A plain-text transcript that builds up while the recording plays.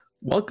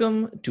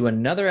Welcome to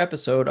another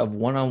episode of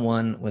One on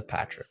One with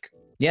Patrick.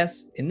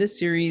 Yes, in this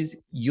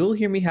series, you'll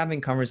hear me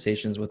having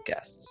conversations with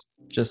guests,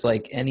 just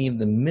like any of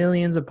the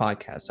millions of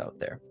podcasts out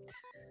there.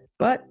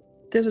 But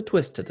there's a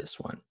twist to this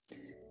one.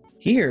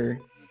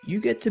 Here, you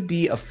get to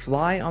be a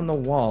fly on the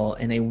wall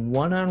in a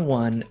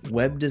one-on-one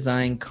web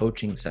design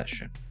coaching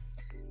session.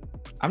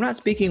 I'm not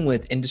speaking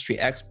with industry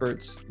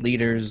experts,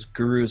 leaders,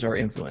 gurus, or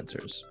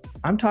influencers.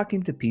 I'm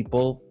talking to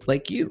people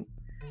like you.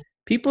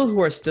 People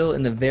who are still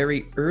in the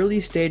very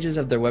early stages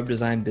of their web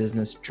design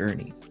business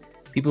journey.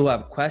 People who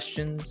have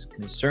questions,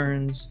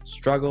 concerns,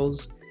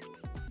 struggles,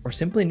 or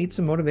simply need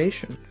some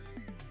motivation.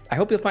 I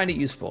hope you'll find it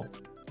useful.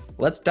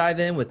 Let's dive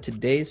in with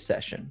today's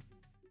session.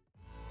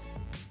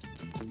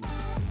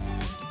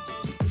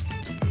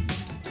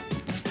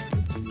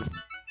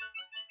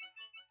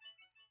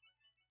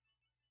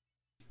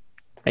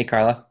 Hey,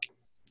 Carla.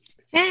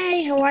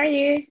 Hey, how are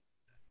you?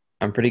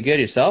 I'm pretty good.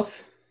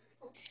 Yourself?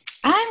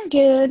 I'm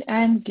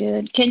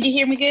good. Can you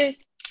hear me good?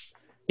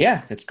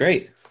 Yeah, it's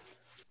great.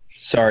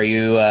 So are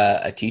you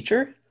a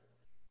teacher?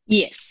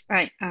 Yes,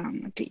 I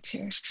am a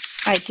teacher.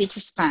 I teach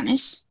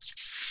Spanish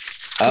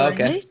Oh, okay.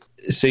 currently.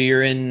 So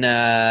you're in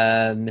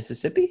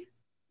Mississippi,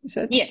 you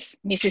said? Yes,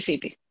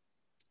 Mississippi.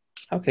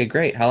 Okay,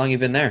 great. How long have you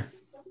been there?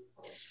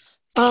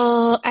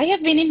 I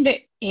have been in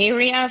the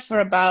area for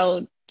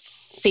about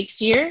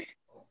 6 years.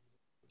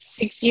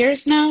 6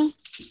 years now.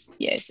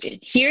 Yes,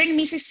 here in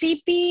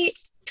Mississippi,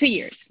 2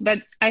 years,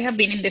 but I have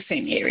been in the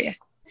same area.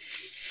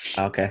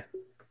 Okay.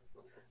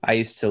 I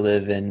used to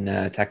live in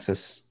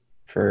Texas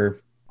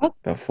for Oh,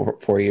 about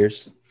four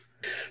years.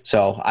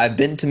 So I've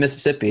been to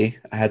Mississippi.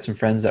 I had some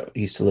friends that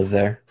used to live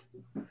there.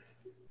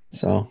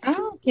 So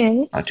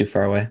okay. not too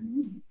far away.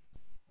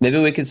 Maybe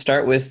we could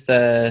start with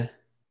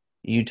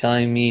you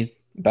telling me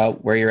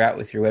about where you're at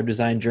with your web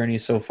design journey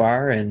so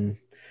far and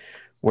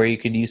where you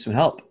could use some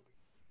help.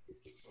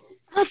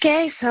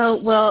 Okay,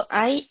 so well,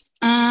 I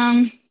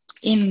am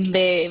in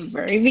the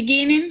very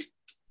beginning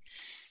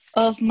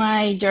of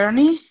my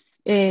journey.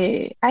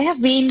 I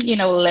have been,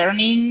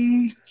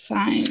 learning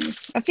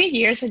science a few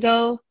years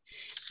ago,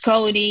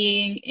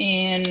 coding,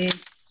 and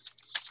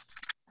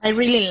I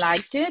really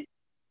liked it.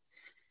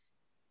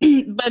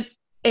 But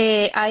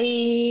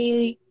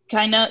I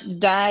kind of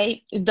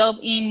dove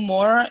in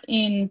more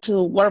into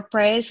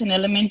WordPress and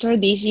Elementor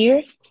this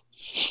year.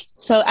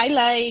 So I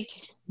like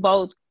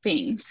both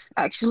things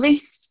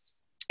actually.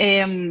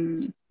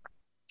 Um,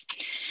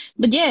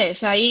 But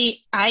yes, I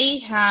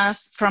have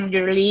from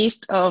your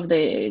list of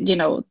the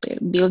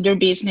build your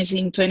business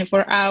in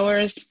 24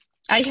 hours.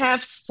 I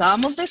have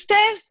some of the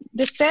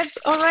steps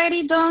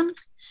already done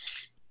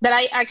that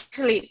I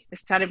actually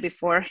started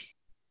before.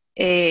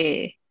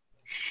 Uh,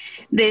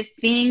 the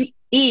thing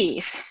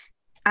is,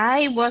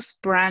 I was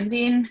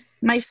branding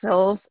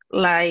myself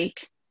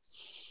like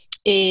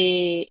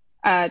a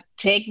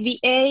tech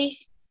VA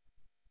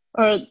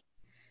or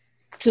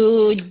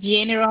to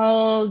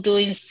general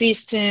doing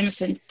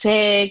systems and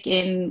tech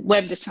and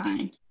web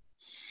design.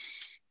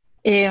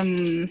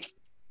 Um,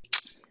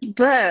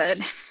 but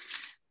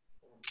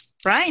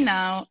right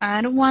now, I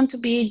don't want to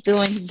be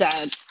doing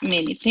that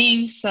many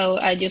things, so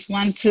I just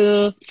want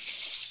to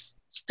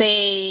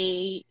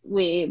stay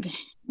with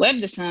web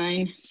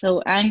design.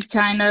 So I'm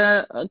kind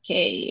of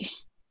okay.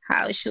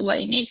 How should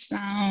I niche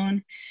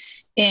down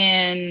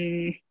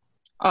and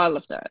all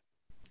of that?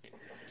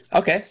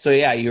 Okay, so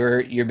yeah,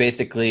 you're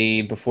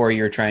basically before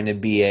you're trying to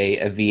be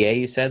a VA,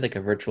 you said, like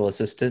a virtual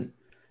assistant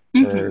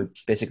hmm for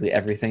basically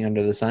everything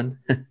under the sun.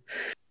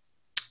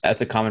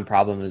 That's a common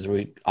problem is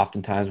we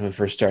oftentimes when we're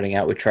first starting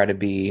out, we try to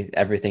be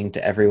everything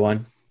to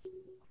everyone,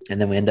 and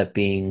then we end up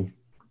being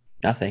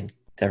nothing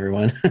to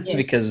everyone Yes.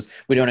 because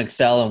we don't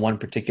excel in one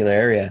particular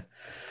area.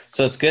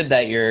 So it's good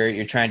that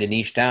you're trying to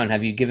niche down.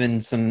 Have you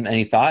given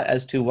any thought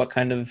as to what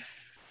kind of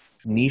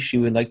niche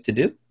you would like to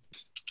do?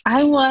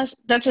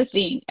 That's the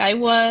thing. I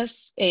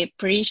was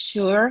pretty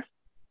sure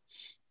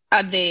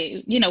at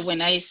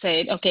when I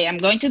said, okay, I'm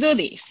going to do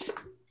this,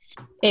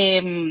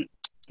 um,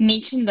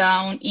 niching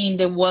down in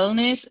the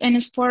wellness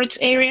and sports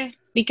area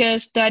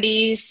because that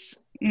is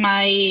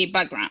my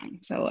background.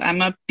 So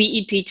I'm a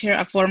PE teacher,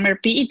 a former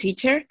PE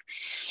teacher.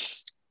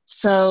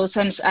 So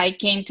since I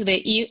came to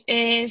the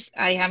US,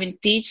 I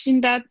haven't taught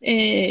in that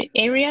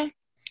area,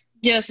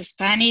 just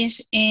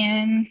Spanish,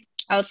 and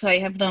also I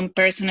have done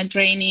personal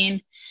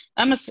training.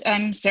 I'm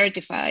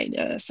certified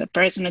as a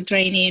personal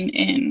training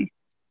and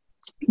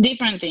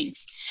different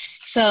things.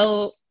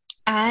 So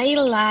I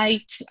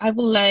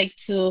would like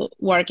to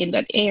work in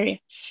that area.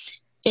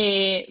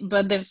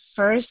 But the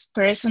first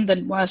person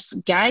that was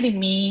guiding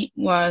me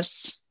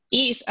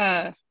is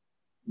a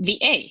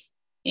VA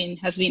and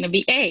has been a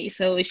VA.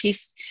 So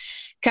she's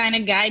kind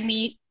of guide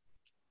me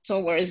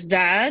towards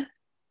that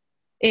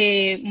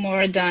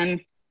more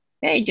than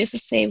hey, just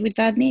stay with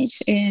that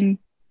niche and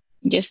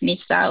just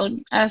niche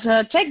down as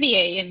a tech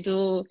VA and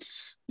do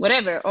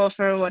whatever,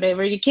 offer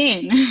whatever you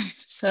can.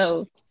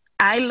 So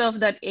I love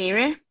that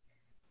area.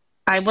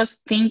 I was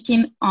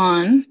thinking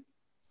on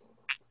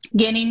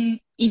getting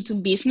into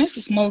business,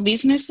 small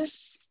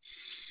businesses,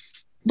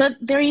 but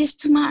there is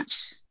too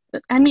much.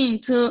 I mean,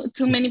 too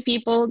many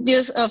people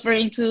just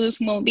offering to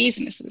small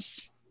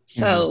businesses. Hmm.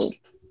 So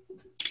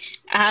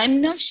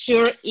I'm not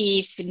sure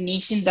if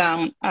niching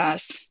down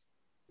as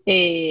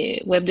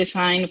a web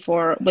designer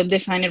for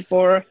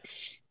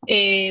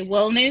a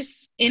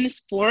wellness in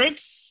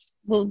sports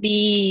will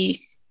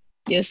be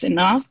just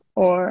enough,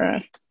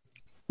 or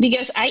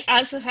because I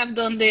also have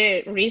done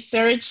the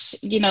research,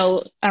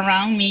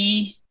 around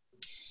me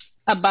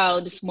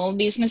about the small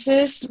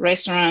businesses,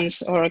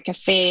 restaurants or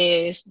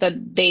cafes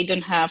that they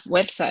don't have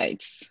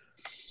websites.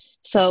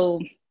 So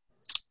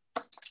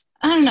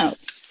I don't know.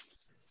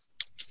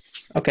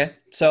 Okay.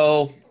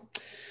 So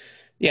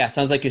yeah,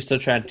 sounds like you're still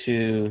trying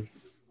to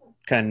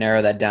kind of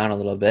narrow that down a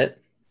little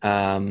bit.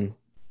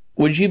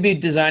 Would you be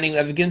designing,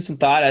 have you given some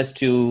thought as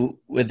to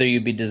whether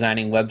you'd be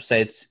designing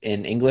websites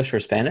in English or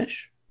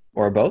Spanish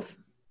or both?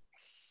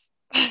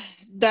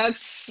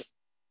 That's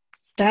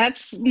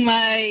that's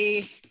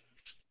my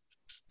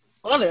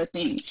other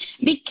thing,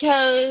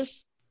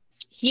 because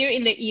here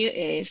in the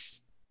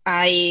US,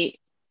 I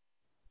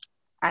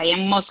I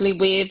am mostly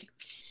with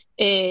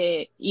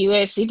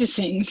US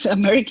citizens,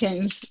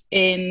 Americans,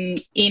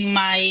 in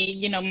my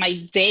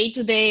my day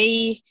to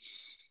day.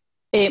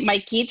 My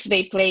kids,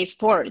 they play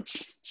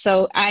sports,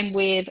 so I'm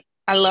with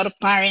a lot of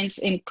parents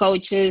and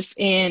coaches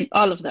and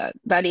all of that.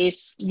 That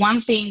is one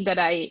thing that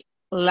I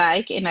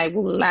like and I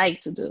would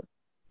like to do,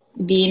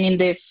 being in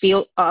the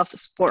field of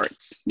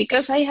sports,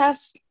 because I have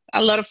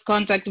a lot of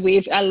contact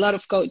with a lot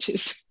of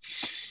coaches.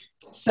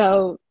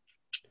 So,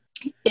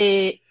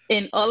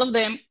 and all of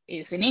them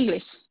is in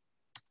English.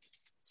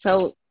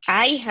 So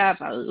I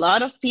have a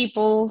lot of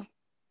people,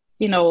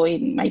 in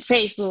my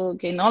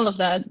Facebook and all of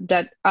that,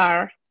 that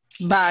are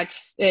back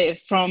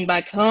from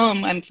back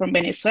home. I'm from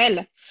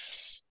Venezuela,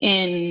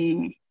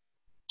 and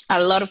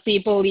a lot of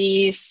people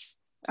is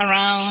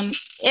around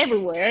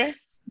everywhere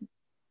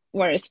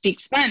where I speak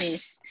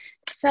Spanish.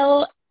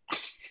 So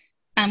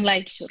I'm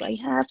like, should I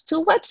have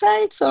two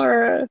websites,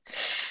 or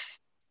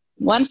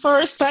one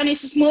for Spanish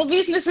small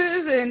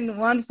businesses and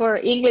one for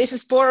English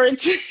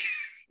sports?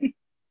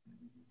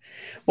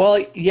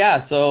 Well, yeah.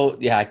 So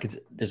yeah,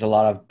 there's a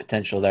lot of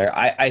potential there.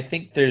 I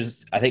think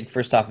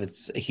first off,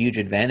 it's a huge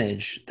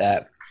advantage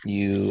that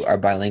you are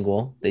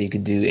bilingual, that you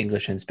can do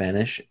English and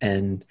Spanish.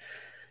 And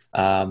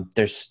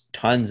there's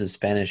tons of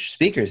Spanish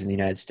speakers in the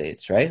United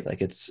States, right?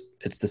 Like it's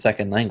the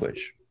second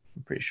language,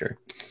 I'm pretty sure.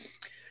 So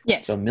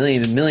Yes.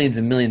 millions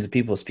and millions of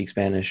people speak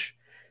Spanish.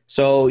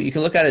 So you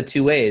can look at it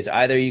two ways.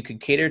 Either you could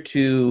cater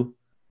to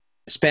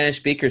Spanish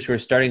speakers who are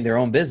starting their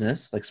own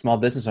business, like small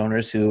business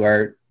owners who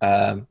are,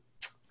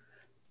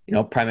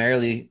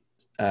 primarily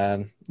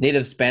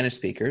native Spanish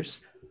speakers,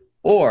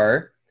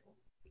 or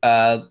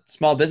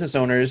small business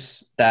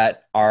owners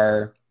that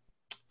are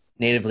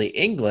natively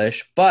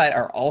English, but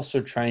are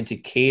also trying to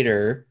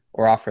cater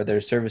or offer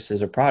their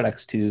services or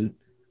products to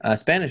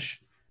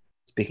Spanish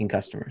speaking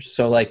customers.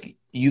 So like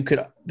you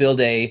could build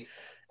a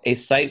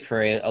site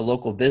for a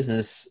local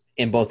business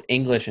in both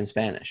English and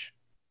Spanish.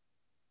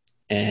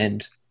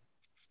 And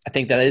I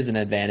think that is an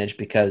advantage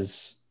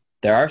because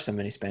there are so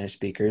many Spanish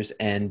speakers,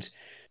 and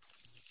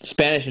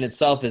Spanish in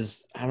itself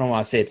is, I don't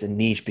want to say it's a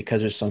niche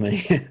because there's so many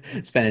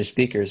Spanish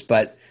speakers,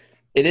 but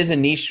it is a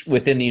niche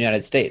within the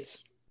United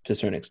States to a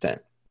certain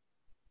extent.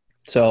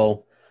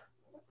 So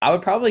I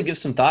would probably give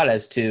some thought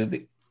as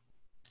to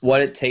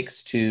what it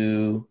takes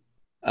to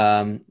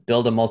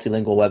build a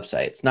multilingual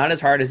website. It's not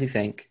as hard as you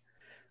think.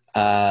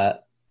 Uh,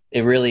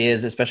 it really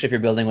is, especially if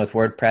you're building with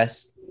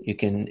WordPress. You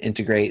can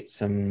integrate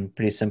some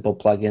pretty simple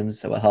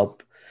plugins that will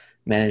help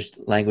manage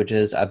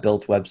languages. I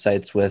built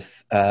websites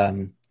with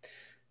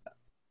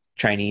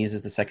Chinese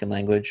as the second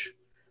language.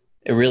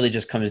 It really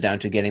just comes down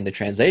to getting the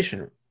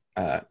translation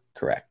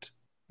correct,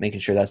 making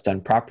sure that's done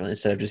properly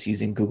instead of just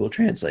using Google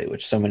Translate,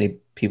 which so many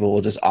people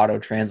will just auto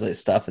translate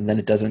stuff and then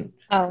it doesn't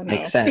Oh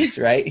make no. sense,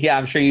 right? Yeah,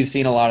 I'm sure you've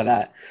seen a lot of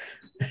that.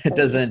 It Oh, yeah.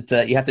 doesn't,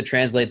 you have to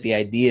translate the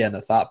idea and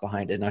the thought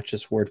behind it, not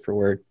just word for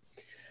word.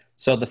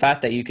 So the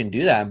fact that you can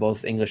do that in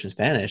both English and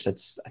Spanish,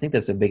 I think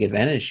that's a big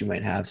advantage you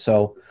might have.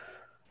 So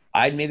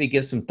I'd maybe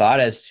give some thought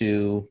as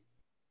to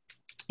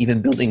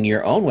even building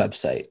your own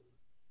website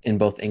in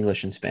both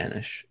English and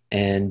Spanish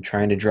and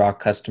trying to draw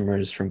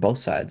customers from both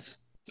sides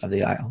of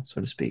the aisle,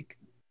 so to speak.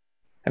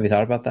 Have you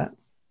thought about that?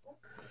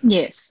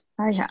 Yes,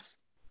 I have.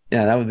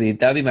 Yeah, that would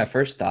be my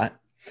first thought.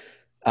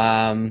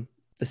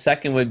 The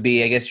second would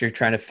be, I guess you're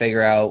trying to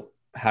figure out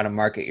how to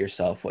market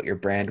yourself, what your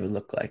brand would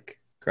look like,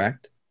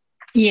 correct?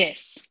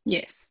 Yes,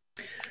 yes.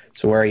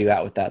 So where are you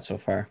at with that so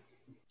far?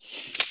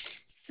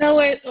 So,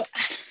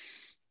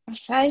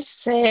 as I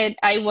said,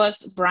 I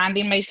was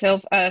branding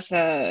myself as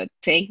a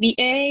tech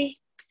BA.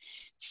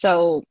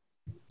 So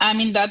I'm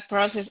in that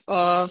process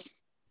of,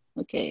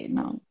 okay,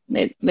 no,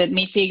 let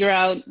me figure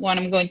out what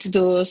I'm going to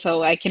do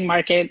so I can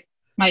market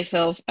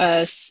myself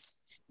as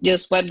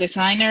just web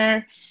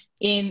designer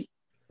in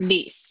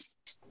this.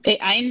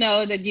 I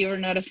know that you're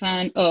not a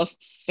fan of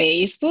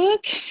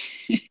Facebook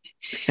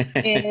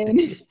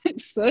and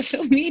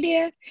social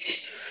media.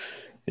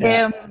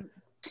 Yeah. Um,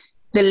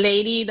 the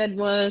lady that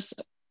was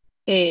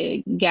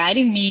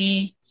guiding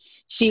me.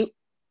 She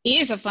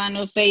is a fan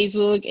of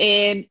Facebook,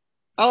 and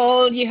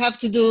all you have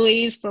to do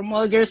is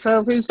promote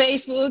yourself in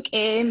Facebook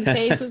and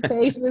Facebook,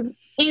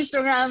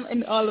 Instagram,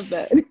 and all of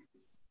that.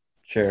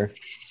 Sure.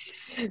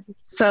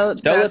 So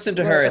Don't listen that's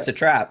to her. where. It's a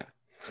trap.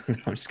 No,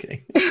 I'm just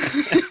kidding.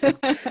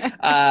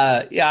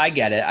 Yeah, I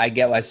get it. I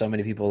get why so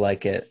many people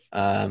like it.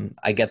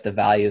 I get the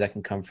value that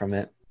can come from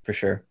it for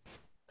sure.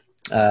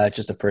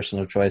 Just a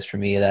personal choice for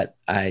me that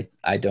I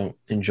don't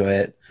enjoy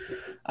it.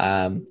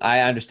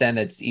 I understand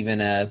that it's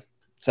even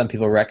some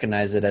people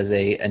recognize it as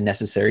a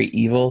necessary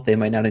evil. They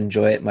might not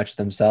enjoy it much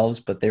themselves,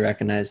 but they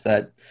recognize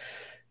that,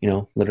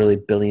 literally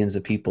billions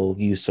of people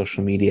use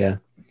social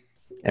media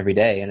every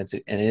day, and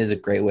it is a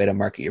great way to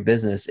market your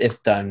business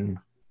if done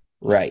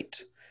right.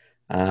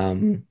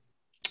 The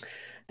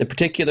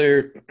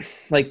particular,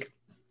 like,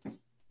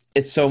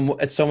 it's so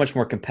much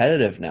more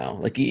competitive now.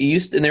 Like, you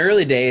used in the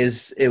early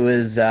days, it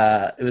was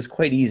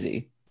quite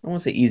easy. I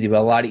won't say easy, but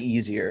a lot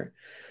easier.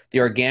 The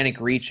organic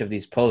reach of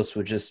these posts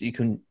would you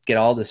can get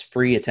all this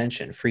free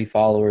attention, free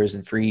followers,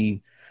 and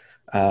free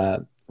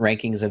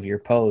rankings of your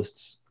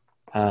posts.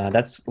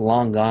 That's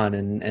long gone,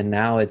 and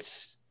now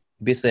it's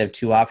basically have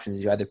two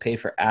options. You either pay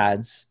for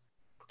ads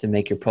to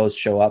make your posts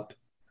show up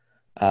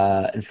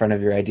in front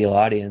of your ideal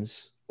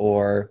audience,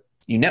 or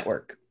you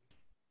network,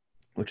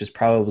 which is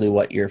probably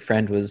what your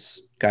friend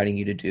was guiding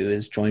you to do,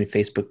 is join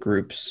Facebook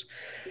groups,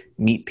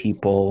 meet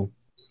people,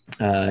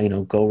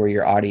 go where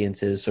your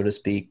audience is, so to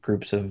speak,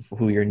 groups of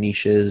who your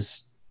niche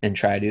is, and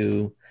try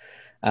to,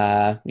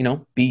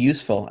 be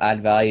useful,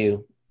 add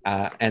value,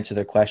 answer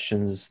their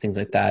questions, things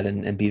like that,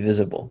 and be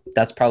visible.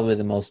 That's probably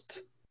the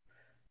most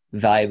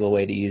valuable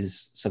way to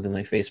use something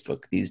like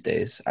Facebook these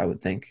days, I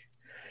would think.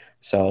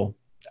 So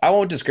I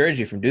won't discourage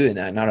you from doing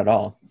that, not at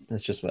all.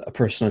 It's just a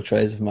personal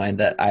choice of mine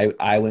that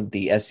I went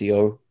the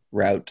SEO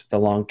route, the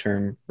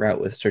long-term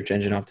route with search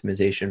engine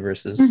optimization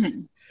versus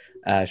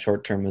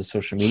short-term with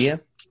social media.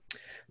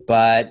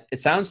 But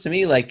it sounds to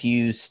me like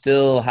you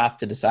still have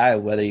to decide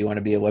whether you want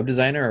to be a web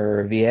designer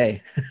or a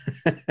VA.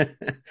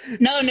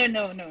 No.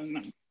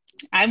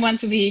 I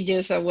want to be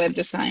just a web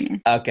designer.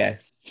 Okay.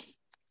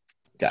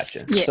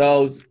 Gotcha. Yes.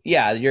 So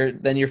yeah,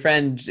 your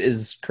friend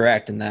is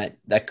correct in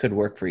that could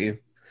work for you.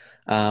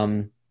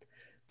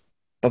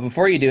 But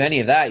before you do any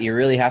of that, you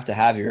really have to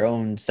have your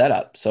own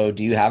setup. So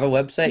do you have a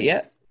website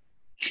yet?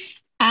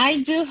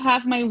 I do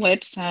have my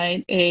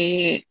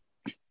website.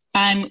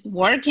 I'm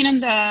working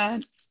on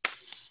that.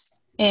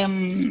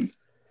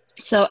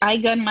 So I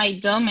got my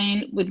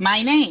domain with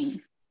my name.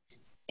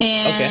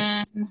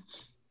 And Okay.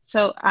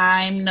 so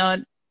I'm not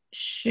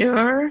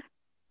sure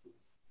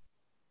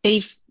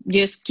if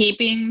just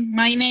keeping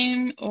my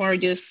name or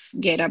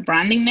just get a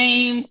branding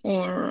name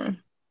or.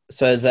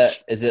 So is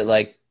it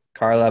like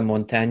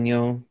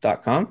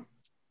carlamontano.com?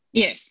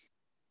 Yes,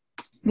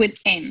 with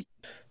N.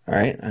 All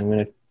right. I'm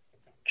going to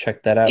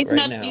check that out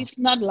right now. It's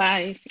not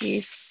live.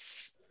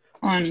 It's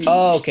on.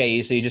 Oh,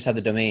 okay. So you just have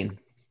the domain.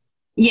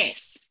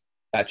 Yes.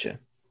 Gotcha.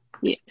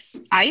 Yes.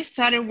 I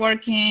started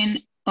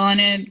working on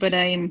it, but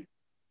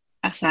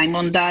as I'm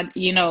on that,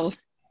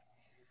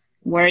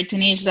 where to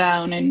niche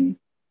down and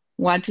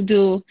what to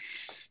do.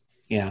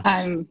 Yeah.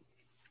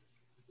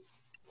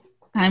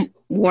 I'm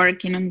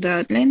working on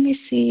that. Let me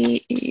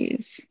see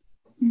if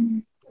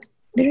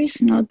there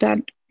is not that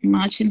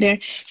much in there.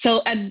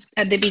 So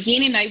at the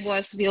beginning, I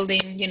was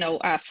building,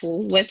 a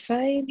full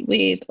website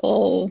with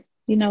all,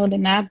 the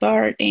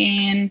navbar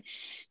and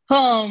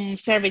home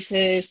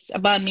services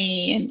about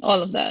me and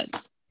all of that.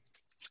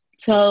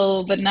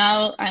 So, but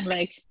now I'm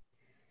like,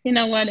 you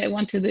know what? I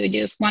want to do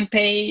just one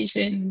page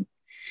and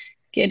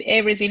get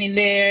everything in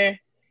there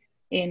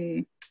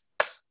and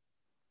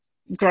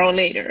grow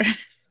later.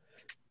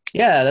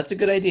 Yeah, that's a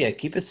good idea.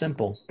 Keep it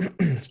simple,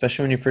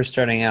 especially when you're first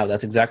starting out.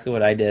 That's exactly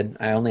what I did.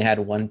 I only had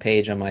one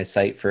page on my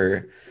site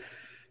for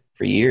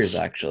years,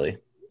 actually.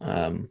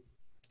 I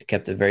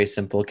kept it very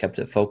simple, kept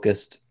it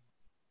focused.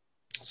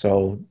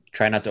 So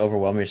try not to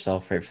overwhelm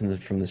yourself right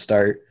from the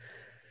start.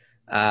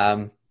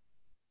 But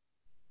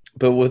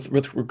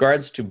with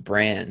regards to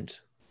brand,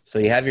 so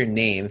you have your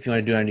name. If you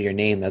want to do it under your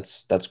name,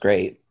 that's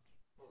great,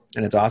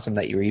 and it's awesome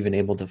that you were even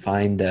able to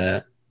find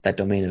that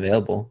domain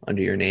available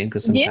under your name,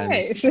 because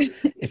sometimes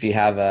if you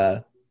have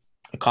a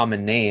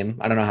common name,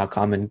 I don't know how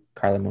common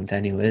Carla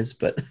Montano is,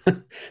 but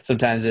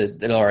sometimes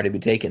it'll already be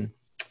taken.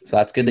 So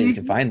that's good that you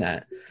can find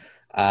that.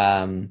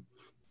 So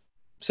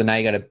now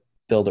you got to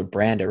build a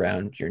brand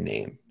around your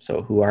name.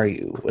 So who are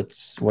you?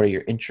 What are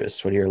your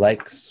interests? What are your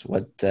likes?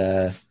 What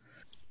do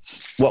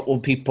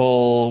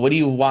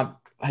you want?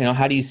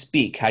 How do you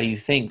speak? How do you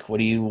think? What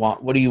do you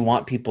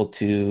want people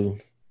to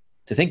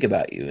think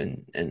about you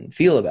and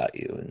feel about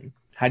you? And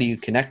how do you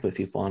connect with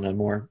people on a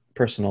more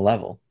personal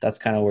level? That's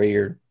kind of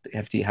where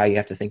how you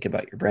have to think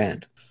about your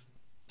brand.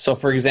 So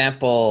for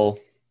example,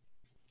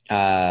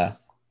 I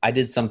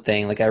did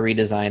something like I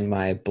redesigned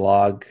my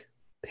blog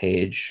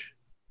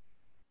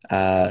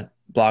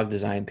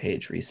design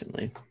page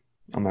recently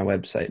on my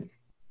website.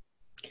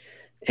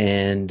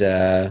 And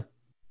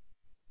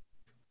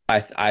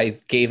I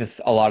gave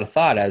a lot of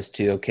thought as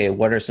to, okay,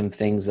 what are some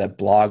things that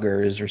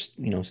bloggers, or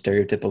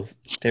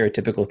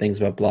stereotypical things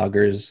about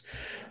bloggers?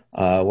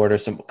 What are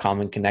some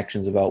common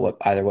connections about what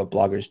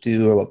bloggers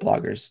do or what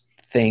bloggers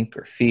think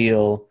or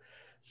feel,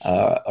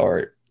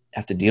 or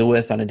have to deal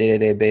with on a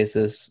day-to-day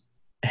basis?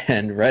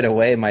 And right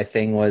away, my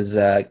thing was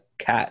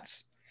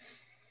cats,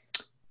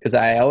 because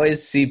I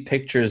always see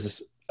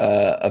pictures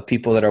of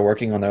people that are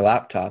working on their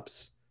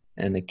laptops,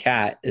 and the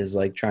cat is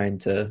like trying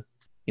to,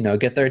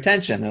 get their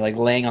attention. They're like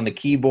laying on the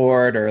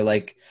keyboard or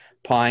like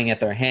pawing at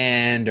their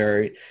hand,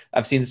 or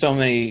I've seen so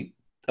many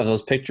of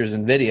those pictures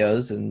and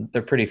videos, and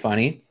they're pretty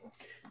funny.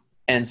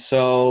 And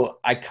so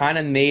I kind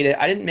of made it,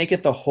 I didn't make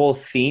it the whole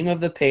theme of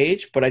the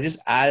page, but I just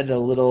added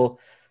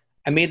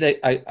I made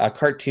a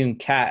cartoon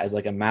cat as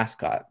like a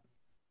mascot.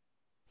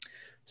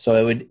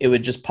 So it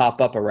would just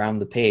pop up around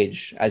the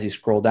page as you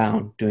scroll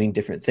down, doing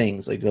different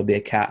things. Like there'll be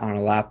a cat on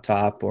a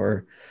laptop,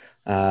 or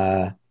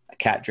a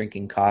cat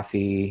drinking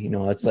coffee.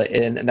 It's like,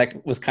 and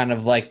that was kind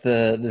of like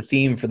the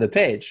theme for the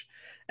page.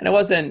 And it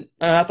wasn't,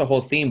 not the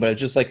whole theme, but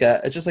it's just like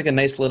a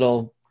nice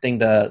little thing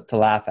to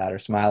laugh at or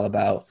smile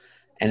about.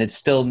 And it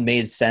still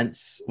made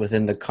sense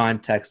within the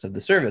context of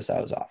the service I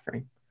was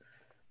offering.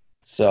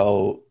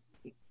 So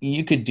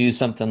you could do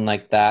something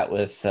like that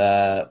with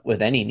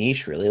any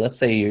niche, really. Let's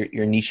say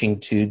you're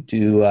niching to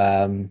do,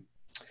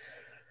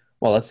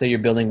 let's say you're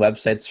building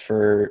websites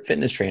for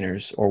fitness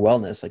trainers or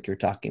wellness, like you're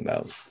talking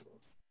about.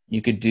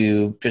 You could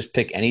just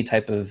pick any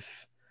type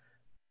of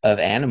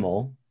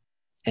animal,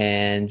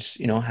 and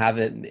have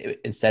it,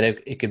 instead of,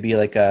 it could be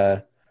like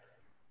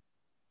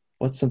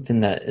what's something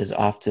that is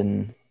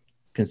often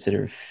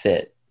considered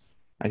fit.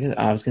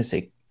 I was gonna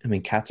say,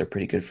 cats are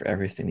pretty good for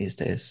everything these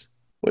days.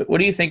 What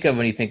do you think of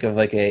when you think of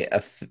like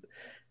a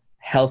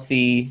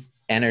healthy,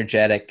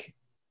 energetic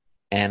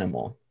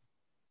animal?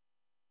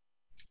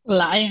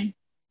 Lion.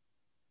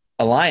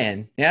 A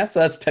lion. Yeah, so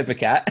that's the type of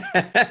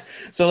cat.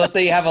 So let's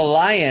say you have a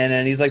lion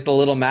and he's like the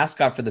little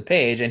mascot for the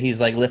page, and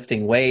he's like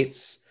lifting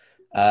weights,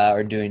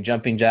 or doing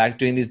jumping jacks,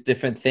 doing these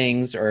different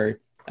things, or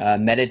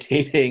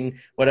meditating,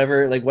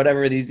 whatever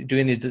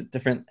doing these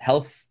different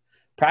health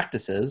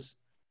practices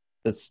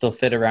that still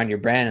fit around your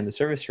brand and the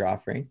service you're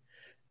offering.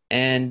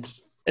 And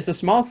it's a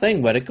small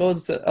thing, but it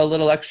goes a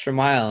little extra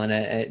mile, and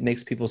it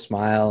makes people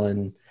smile,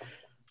 and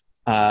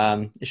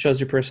it shows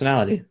your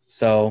personality.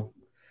 So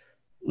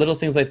little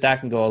things like that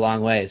can go a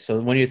long way. So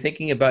when you're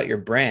thinking about your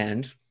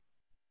brand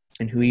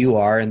and who you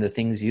are and the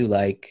things you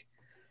like,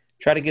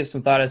 try to give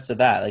some thought as to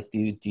that. Like,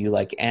 do you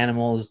like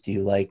animals? Do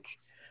you like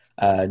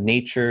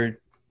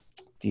nature?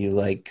 Do you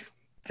like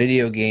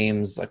video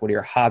games? Like, what are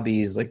your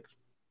hobbies? Like,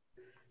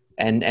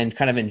 and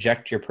kind of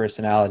inject your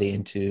personality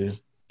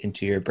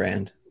into your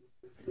brand.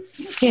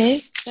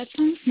 Okay, that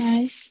sounds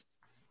nice.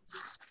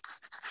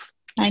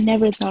 I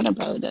never thought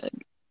about it.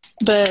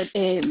 But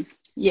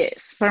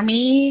yes, for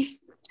me,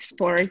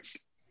 sports.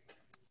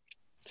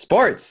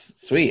 Sports,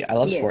 sweet. I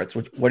love Yes. sports.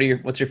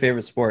 What's your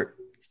favorite sport?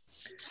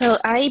 So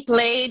I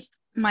played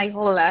my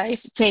whole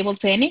life table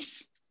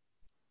tennis,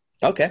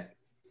 Okay.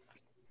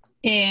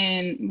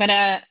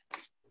 but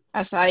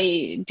as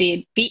I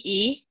did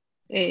PE,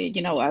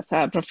 as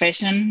a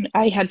profession,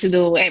 I had to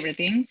do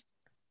everything,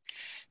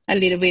 a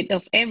little bit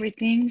of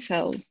everything.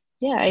 So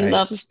yeah, I Right.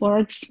 love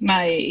sports.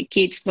 My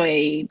kids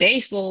play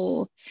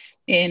baseball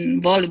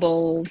and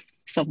volleyball,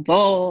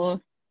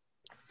 softball.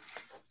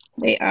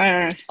 They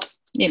are,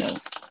 in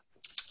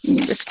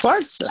the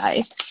sports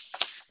life.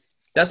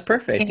 That's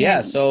perfect. Yeah.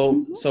 And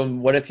So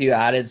what if you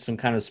added some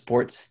kind of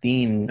sports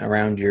theme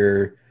around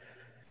your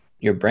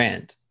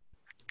brand?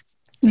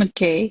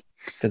 okay,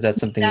 Because that's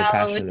something you're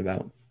without passionate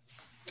about.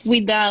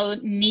 without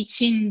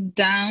niching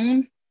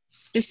down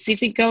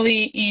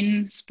specifically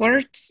in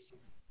sports.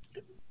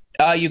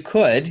 You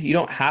could. You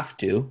don't have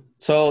to.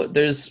 So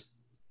there's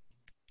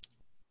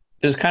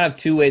kind of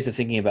two ways of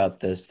thinking about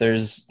this.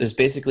 There's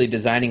basically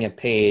designing a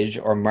page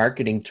or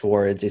marketing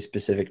towards a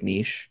specific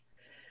niche.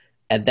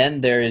 And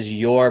then there is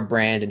your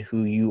brand and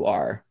who you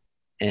are.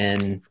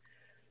 And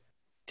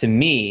to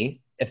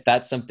me, if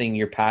that's something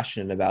you're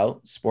passionate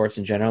about, sports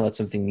in general, that's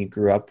something you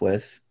grew up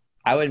with,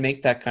 I would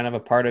make that kind of a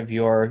part of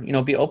your,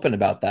 be open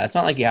about that. It's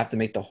not like you have to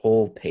make the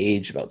whole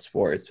page about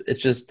sports.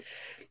 It's just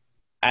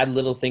add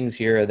little things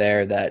here or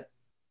there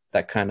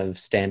that kind of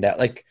stand out.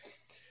 Like,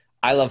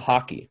 I love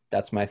hockey.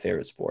 That's my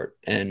favorite sport.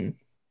 And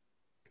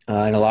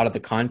a lot of the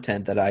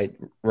content that I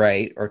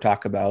write or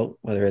talk about,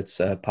 whether it's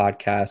a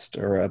podcast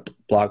or a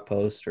blog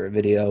post or a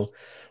video,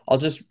 I'll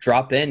just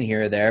drop in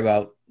here or there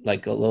about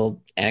like a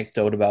little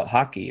anecdote about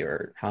hockey,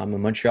 or how I'm a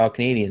Montreal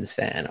Canadiens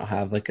fan. I'll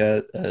have like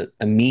a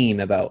meme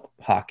about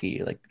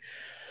hockey, like,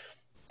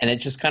 and it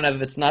just kind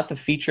of, it's not the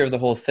feature of the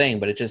whole thing,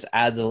 but it just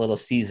adds a little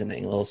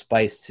seasoning, a little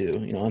spice to,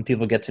 and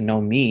people get to know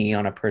me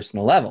on a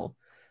personal level.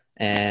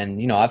 And,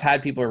 I've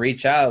had people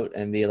reach out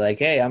and be like,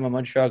 hey, I'm a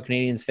Montreal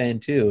Canadiens fan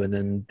too. And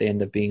then they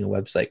end up being a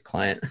website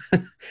client.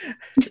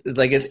 It's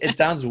like, it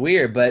sounds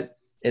weird, but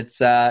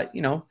it's,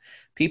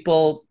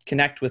 people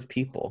connect with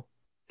people.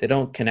 They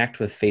don't connect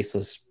with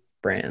faceless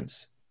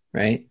brands.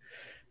 Right.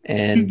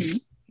 And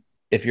Mhm.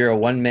 if you're a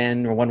one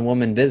man or one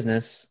woman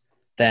business,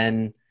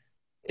 then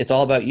it's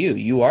all about you.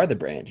 You are the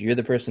brand. You're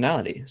the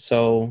personality.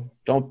 So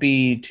don't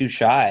be too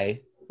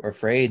shy or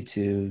afraid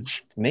to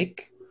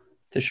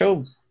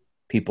show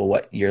people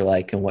what you're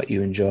like and what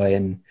you enjoy,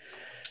 and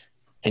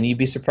you'd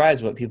be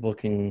surprised what people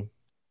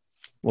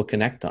will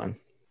connect on.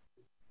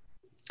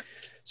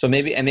 So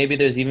maybe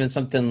there's even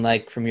something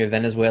like from your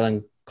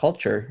Venezuelan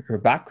culture or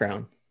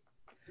background.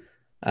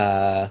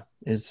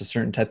 It's a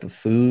certain type of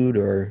food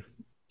or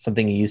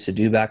something you used to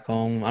do back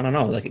home. I don't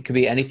know. Like it could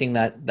be anything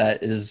that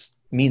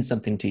means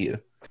something to you.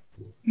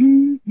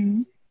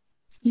 Mm-hmm.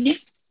 Yeah,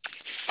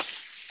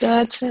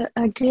 that's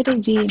a good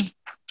idea.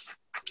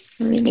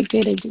 A really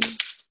good idea.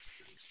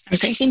 I'm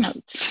taking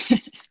notes.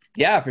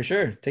 Yeah, for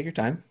sure. Take your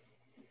time.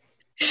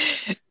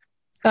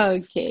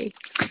 Okay.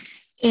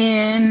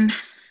 And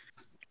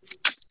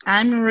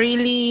I'm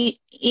really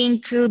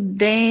into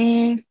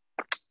the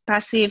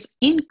passive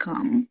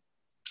income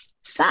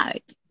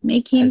side,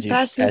 making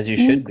passive As you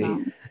should be.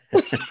 income.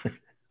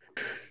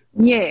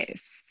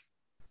 Yes.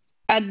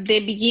 At the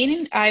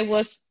beginning, I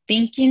was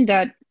thinking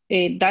that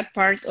that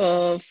part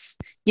of,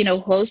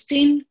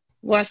 hosting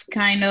was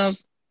kind of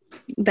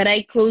that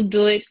I could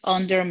do it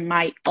under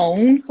my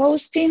own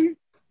hosting,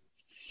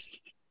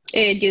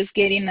 just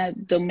getting a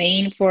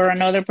domain for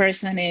another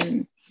person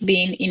and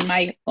being in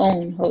my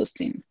own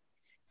hosting.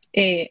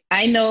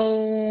 I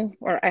know,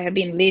 or I have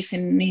been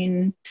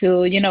listening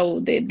to,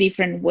 the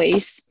different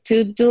ways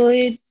to do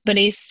it, but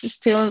it's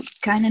still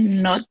kind of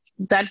not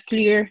that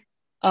clear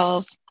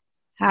of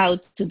how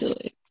to do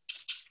it.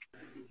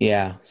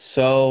 Yeah.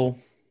 So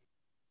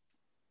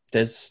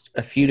there's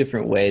a few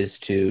different ways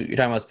you're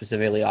talking about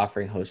specifically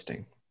offering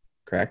hosting,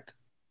 correct?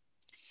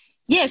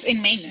 Yes,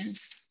 in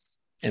maintenance.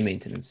 And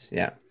maintenance.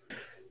 Yeah.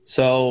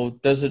 So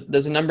there's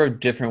a number of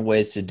different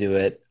ways to do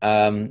it.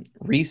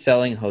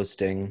 Reselling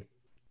hosting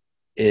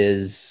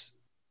is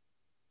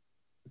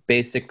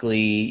basically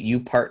you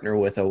partner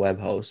with a web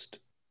host,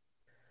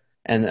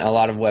 and a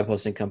lot of web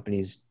hosting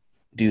companies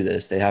do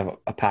this. They have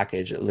a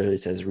package that literally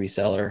says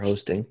reseller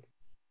hosting,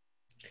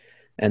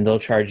 and they'll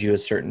charge you a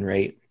certain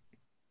rate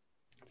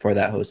for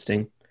that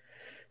hosting,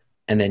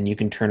 and then you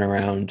can turn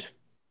around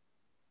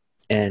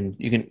and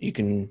you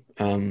can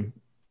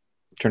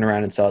turn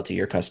around and sell it to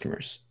your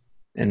customers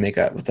and make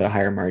up with a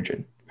higher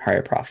margin,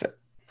 higher profit.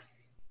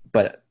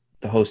 But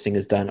the hosting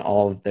is done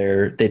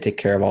they take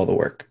care of all the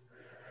work.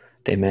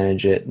 They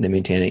manage it, they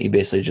maintain it. You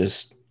basically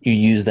you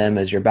use them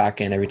as your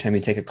backend. Every time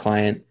you take a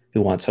client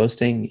who wants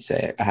hosting, you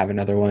say, I have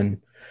another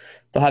one.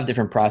 They'll have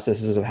different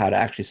processes of how to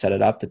actually set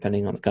it up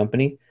depending on the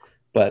company.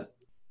 But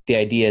the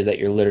idea is that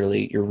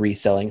you're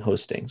reselling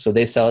hosting. So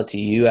they sell it to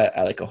you at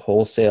like a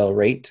wholesale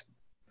rate,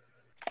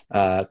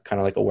 kind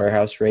of like a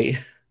warehouse rate.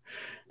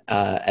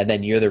 And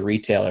then you're the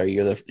retailer,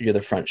 you're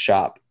the front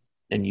shop,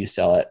 and you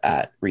sell it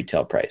at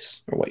retail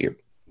price or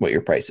what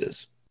your price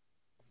is.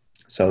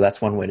 So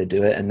that's one way to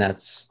do it. And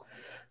that's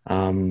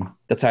how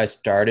I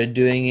started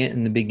doing it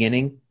in the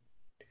beginning.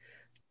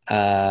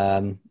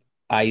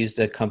 I used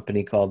a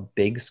company called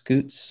Big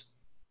Scoots.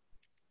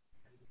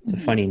 It's a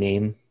funny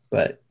name,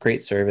 but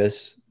great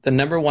service. The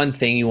number one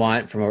thing you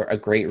want from a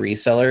great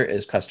reseller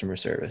is customer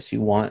service. You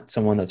want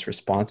someone that's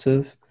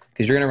responsive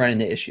because you're going to run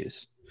into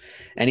issues.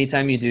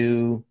 Anytime you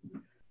do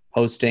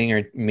hosting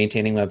or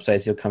maintaining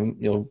websites,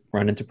 you'll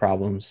run into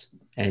problems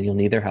and you'll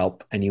need their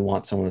help, and you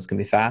want someone that's going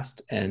to be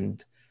fast.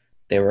 And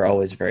they were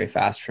always very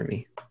fast for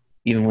me.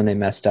 Even when they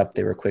messed up,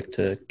 they were quick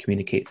to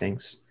communicate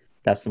things.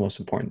 That's the most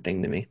important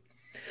thing to me.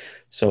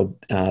 So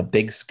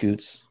Big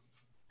Scoots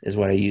is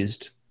what I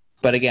used.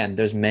 But again,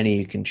 there's many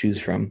you can choose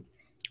from.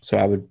 So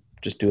I would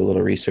just do a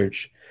little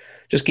research.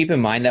 Just keep in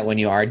mind that when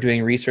you are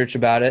doing research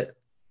about it,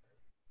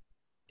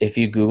 if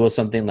you Google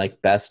something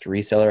like best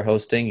reseller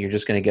hosting, you're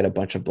just going to get a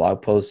bunch of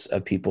blog posts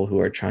of people who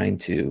are trying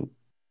to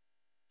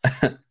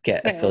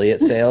get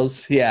affiliate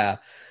sales. Yeah.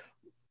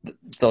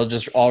 They'll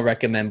just all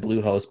recommend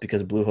Bluehost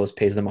because Bluehost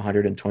pays them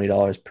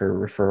 $120 per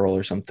referral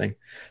or something.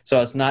 So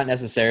it's not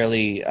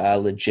necessarily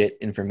legit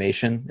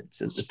information.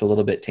 It's a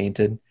little bit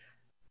tainted.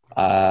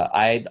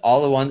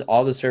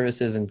 All the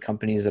services and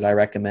companies that I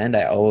recommend,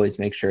 I always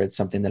make sure it's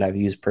something that I've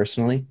used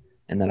personally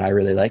and that I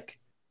really like.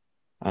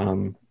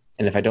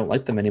 And if I don't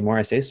like them anymore,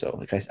 I say so.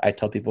 Like I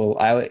tell people,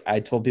 I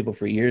told people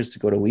for years to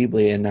go to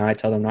Weebly, and now I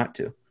tell them not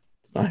to.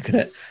 It's not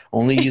good.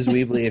 Only use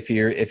Weebly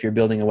if you're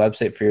building a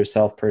website for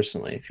yourself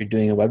personally. If you're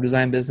doing a web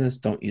design business,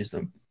 don't use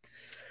them.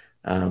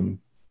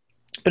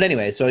 But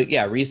anyway, so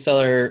yeah,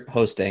 reseller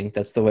hosting.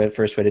 That's the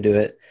first way to do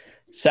it.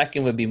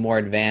 Second would be more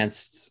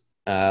advanced,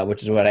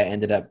 which is what I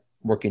ended up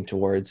working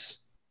towards.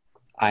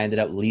 I ended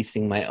up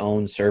leasing my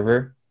own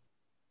server.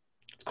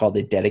 It's called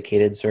a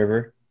dedicated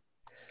server.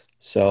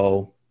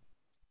 So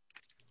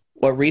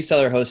what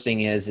reseller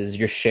hosting is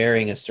you're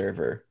sharing a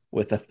server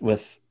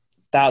with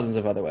thousands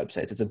of other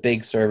websites. It's a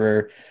big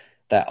server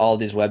that all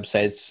these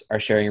websites are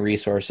sharing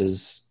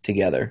resources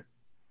together.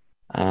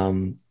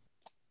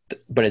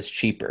 But it's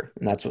cheaper,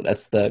 and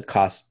that's the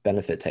cost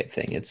benefit type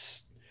thing.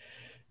 It's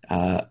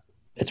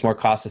more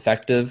cost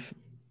effective,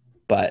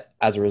 but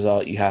as a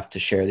result, you have to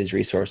share these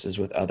resources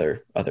with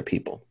other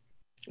people.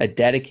 A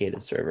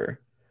dedicated server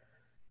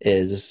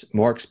is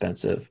more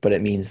expensive, but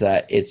it means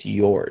that it's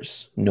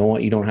yours.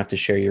 You don't have to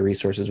share your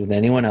resources with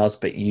anyone else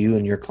but you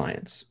and your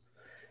clients.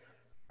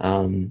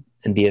 And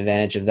the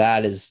advantage of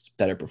that is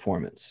better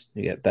performance.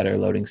 You get better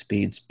loading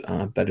speeds,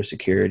 better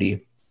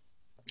security,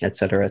 et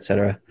cetera, et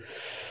cetera.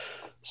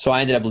 So I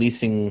ended up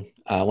leasing,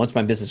 once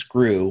my business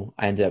grew,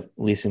 I ended up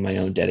leasing my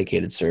own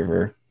dedicated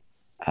server.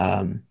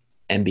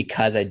 And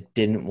because I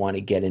didn't want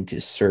to get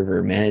into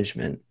server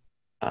management,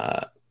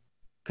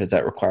 because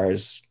that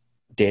requires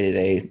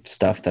day-to-day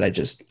stuff that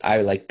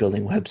I like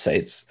building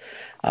websites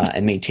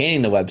and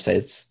maintaining the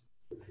websites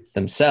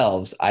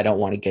themselves. I don't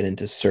want to get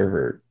into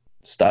server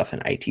stuff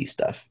and IT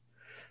stuff.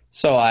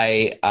 So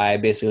I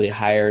basically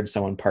hired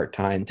someone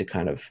part-time to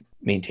kind of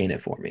maintain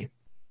it for me.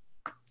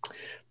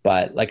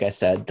 But like I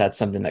said, that's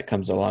something that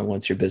comes along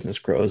once your business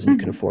grows and you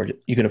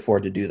can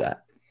afford to do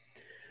that.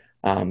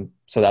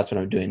 So that's what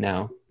I'm doing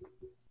now.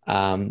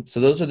 So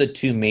those are the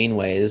two main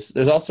ways.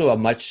 There's also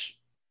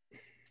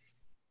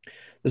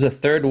there's a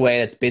third way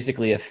that's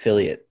basically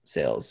affiliate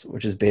sales,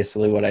 which is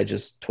basically what I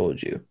just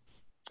told you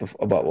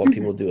about what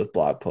people do with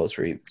blog posts,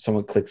 where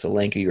someone clicks a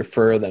link or you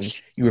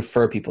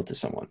refer people to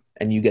someone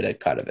and you get a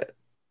cut of it.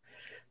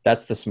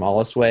 That's the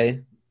smallest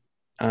way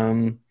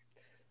to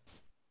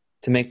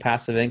make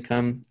passive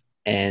income.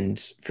 And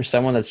for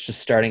someone that's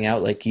just starting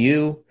out like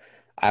you,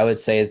 I would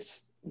say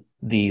it's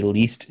the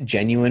least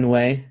genuine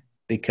way,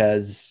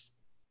 because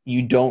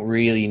you don't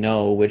really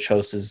know which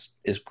host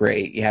is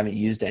great. You haven't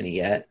used any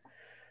yet.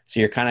 So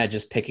you're kind of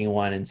just picking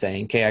one and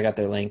saying, okay, I got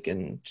their link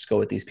and just go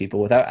with these people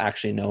without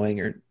actually knowing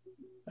or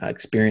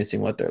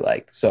experiencing what they're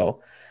like.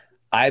 So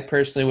I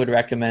personally would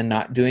recommend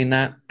not doing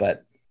that,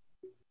 but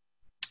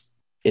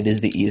it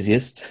is the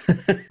easiest.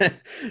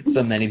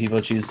 So many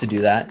people choose to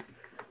do that.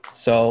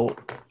 So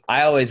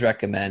I always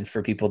recommend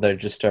for people that are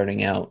just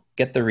starting out,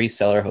 get the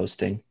reseller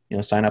hosting,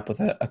 sign up with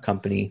a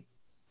company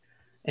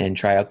and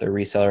try out their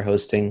reseller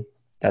hosting.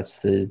 That's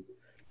the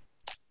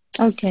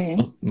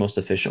most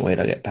efficient way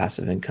to get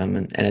passive income.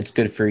 And it's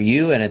good for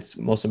you. And it's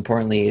most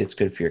importantly, it's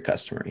good for your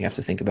customer. You have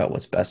to think about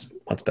what's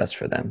best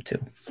for them too.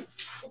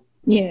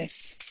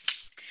 Yes.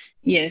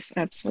 Yes,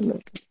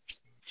 absolutely.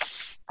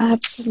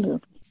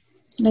 Absolutely.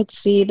 Let's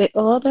see. The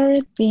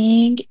other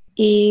thing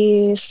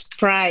is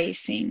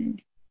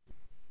pricing.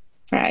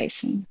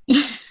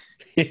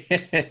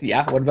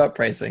 Yeah. What about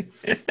pricing?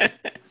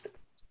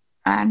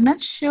 I'm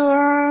not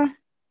sure,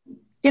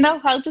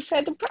 how to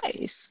set the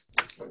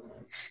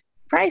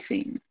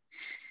pricing.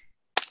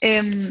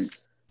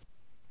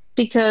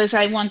 Because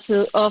I want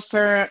to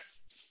offer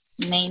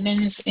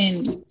maintenance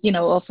and,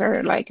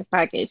 offer like a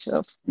package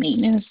of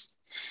maintenance.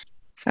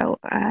 So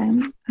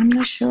I'm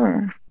not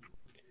sure,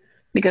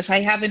 because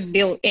I haven't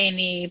built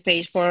any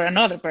page for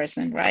another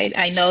person, right?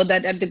 I know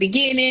that at the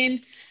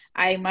beginning,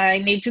 I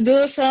might need to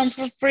do some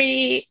for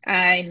free.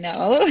 I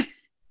know.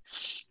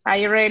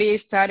 I already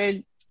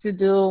started to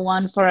do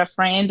one for a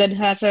friend that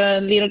has a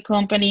little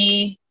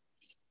company,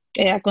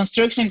 a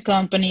construction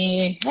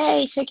company.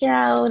 Hey, check it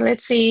out.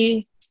 Let's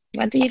see.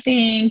 What do you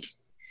think?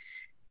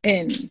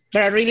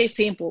 But a really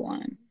simple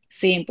one.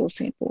 Simple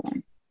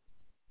one.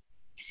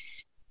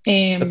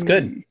 That's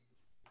good.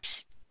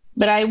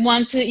 But I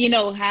want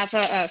to,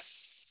 have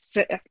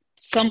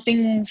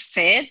something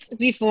set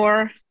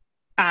before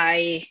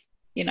I,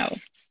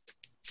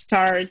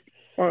 start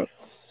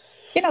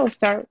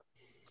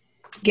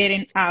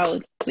getting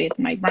out with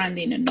my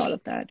branding and all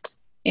of that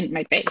in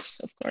my page,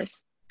 of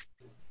course.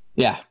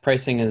 Yeah,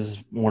 pricing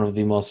is one of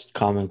the most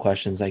common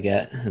questions I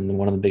get, and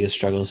one of the biggest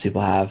struggles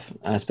people have,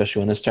 especially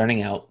when they're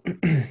starting out.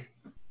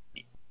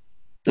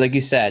 Like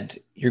you said,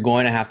 you're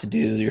going to have to do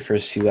your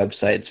first few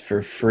websites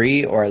for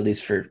free, or at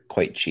least for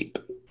quite cheap.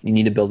 You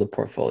need to build a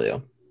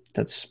portfolio.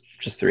 That's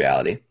just the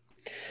reality.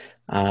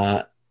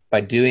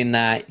 By doing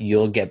that,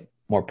 you'll get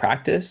more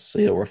practice, so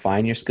you'll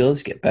refine your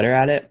skills, get better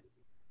at it,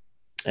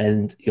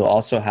 and you'll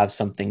also have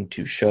something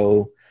to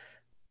show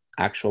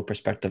actual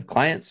prospective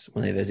clients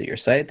when they visit your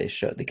site. They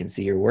can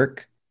see your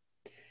work,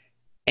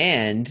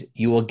 and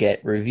you will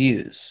get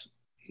reviews.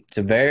 It's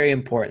very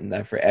important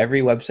that for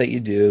every website you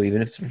do,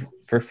 even if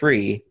it's for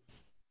free,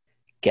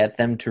 get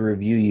them to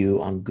review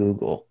you on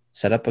Google.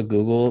 Set up a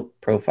Google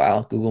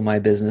profile, Google My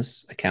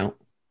Business account.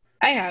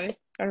 I have it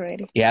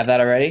already. You have that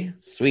already?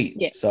 Sweet.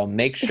 Yeah. So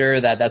make sure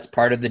that that's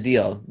part of the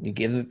deal.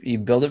 You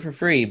build it for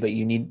free, but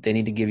they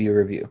need to give you a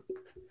review.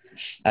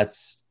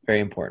 That's very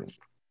important.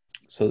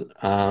 So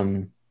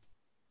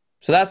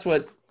that's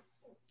what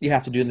you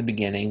have to do in the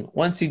beginning.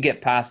 Once you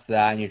get past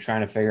that and you're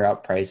trying to figure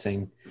out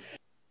pricing,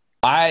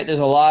 there's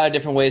a lot of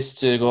different ways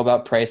to go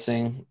about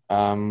pricing.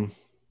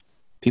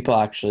 People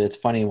actually, it's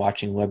funny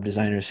watching web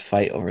designers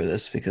fight over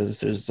this, because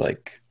there's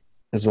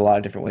a lot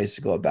of different ways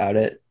to go about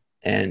it.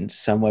 And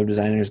some web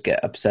designers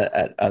get upset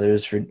at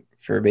others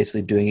for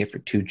basically doing it for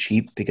too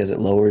cheap, because it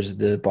lowers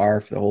the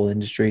bar for the whole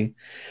industry.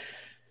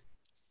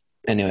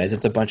 Anyways,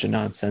 it's a bunch of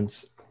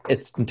nonsense.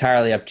 It's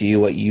entirely up to you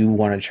what you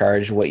want to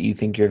charge, what you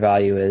think your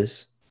value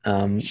is.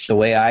 The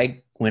way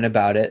I went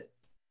about it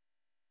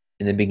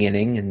in the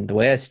beginning, and the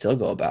way I still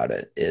go about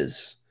it,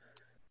 is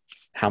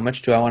how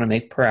much do I want to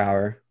make per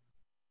hour?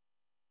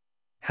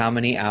 How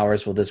many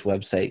hours will this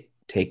website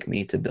take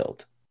me to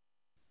build?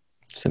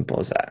 Simple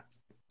as that.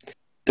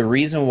 The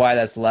reason why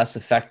that's less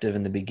effective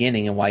in the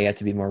beginning and why you have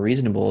to be more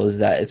reasonable is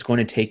that it's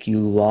going to take you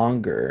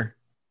longer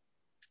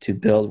to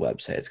build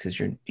websites because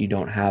you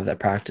don't have that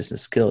practice and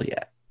skill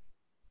yet,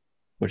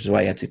 which is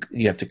why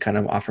you have to kind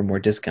of offer more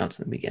discounts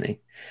in the beginning.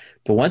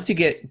 But once you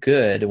get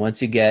good, and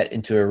once you get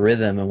into a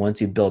rhythm, and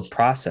once you build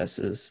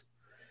processes,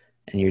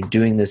 and you're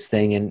doing this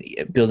thing, and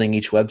building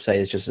each website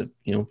is just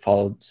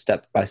followed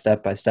step by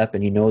step by step,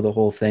 and the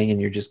whole thing, and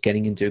you're just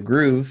getting into a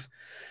groove,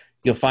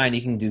 you'll find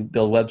you can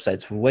build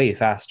websites way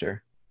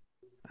faster.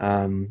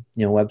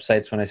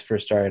 Websites when I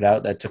first started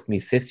out that took me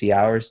 50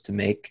 hours to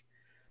make,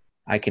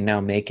 I can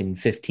now make in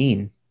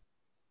 15.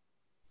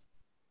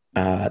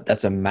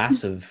 That's a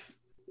massive,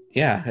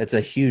 it's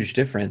a huge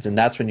difference. And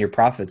that's when your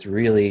profits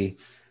really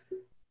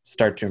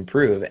start to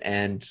improve.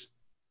 And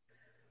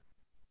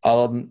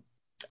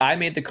I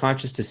made the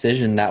conscious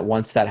decision that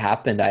once that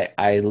happened, I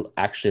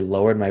actually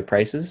lowered my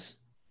prices.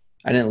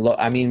 But what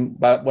I mean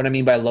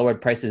by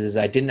lowered prices is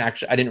I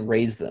didn't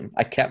raise them.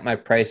 I kept my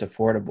price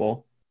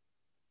affordable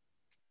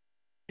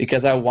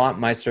because I want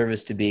my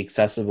service to be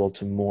accessible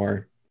to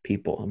more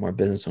people and more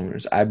business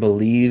owners. I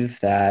believe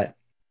that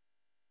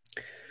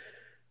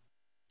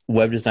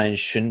web design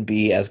shouldn't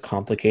be as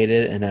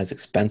complicated and as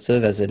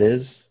expensive as it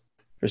is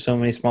for so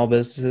many small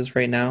businesses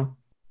right now.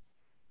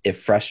 It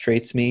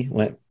frustrates me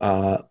when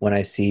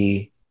I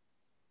see,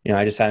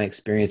 I just had an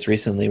experience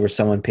recently where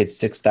someone paid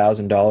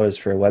 $6,000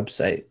 for a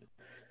website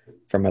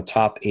from a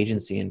top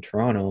agency in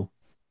Toronto,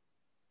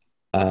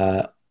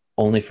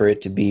 only for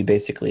it to be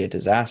basically a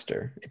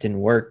disaster. It didn't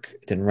work.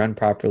 It didn't run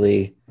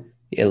properly.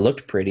 It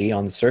looked pretty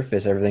on the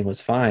surface. Everything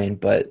was fine,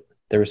 but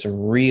there were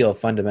some real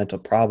fundamental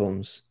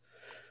problems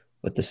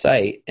with the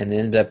site, and they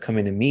ended up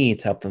coming to me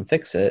to help them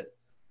fix it.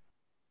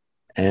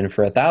 And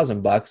for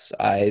 $1,000,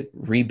 I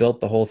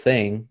rebuilt the whole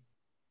thing,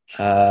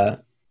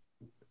 and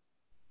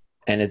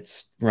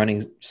it's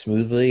running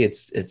smoothly.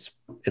 It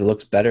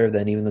looks better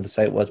than even though the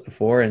site was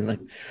before.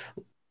 And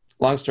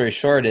long story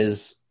short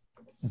is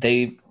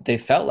they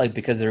felt like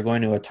because they were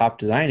going to a top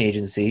design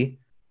agency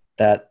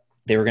that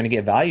they were going to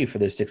get value for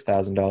their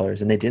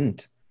 $6,000, and they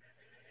didn't.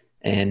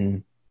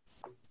 And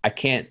I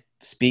can't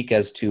speak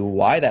as to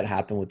why that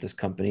happened with this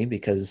company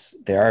because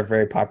they are a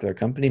very popular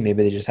company.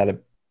 Maybe they just had a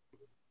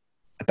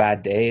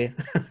bad day.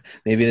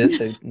 maybe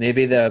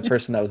the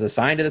person that was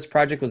assigned to this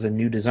project was a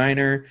new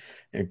designer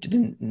or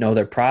didn't know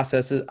their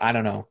processes. I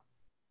don't know,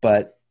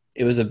 but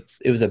it was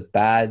a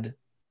bad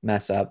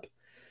mess up.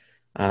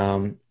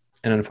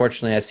 And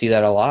unfortunately, I see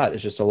that a lot.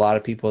 There's just a lot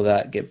of people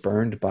that get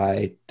burned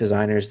by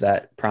designers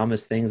that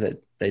promise things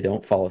that they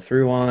don't follow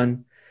through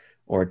on,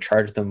 or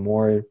charge them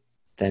more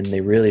than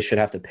they really should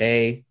have to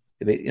pay.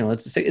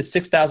 It's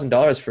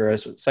 $6,000 for a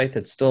site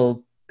that's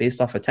still based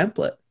off a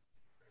template.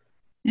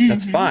 Mm-hmm.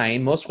 That's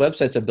fine. Most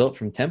websites are built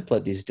from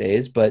template these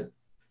days, but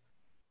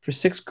for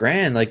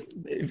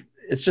 $6,000,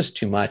 it's just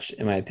too much,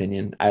 in my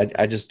opinion.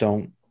 I just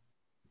don't.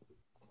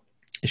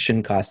 It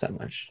shouldn't cost that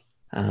much.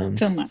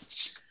 Too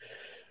much.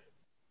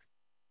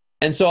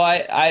 And so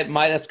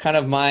that's kind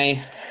of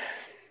my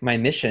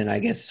mission, I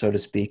guess, so to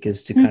speak,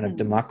 is to kind of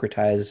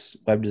democratize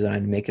web design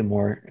and make it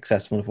more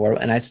accessible and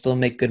affordable. And I still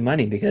make good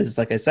money because,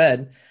 like I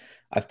said,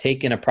 I've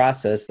taken a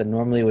process that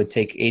normally would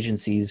take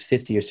agencies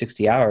 50 or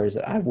 60 hours.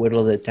 I've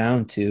whittled it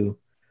down to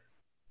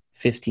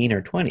 15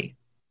 or 20.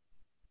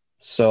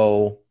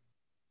 So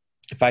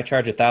if I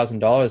charge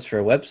 $1,000 for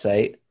a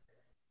website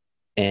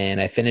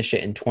and I finish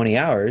it in 20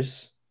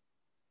 hours,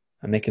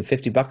 I'm making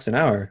 $50 an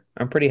hour.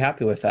 I'm pretty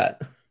happy with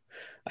that.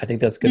 I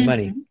think that's good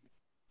money.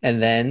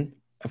 And then,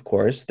 of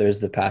course, there's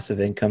the passive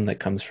income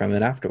that comes from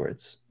it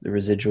afterwards, the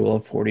residual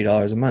of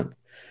 $40 a month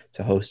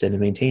to host it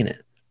and maintain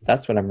it.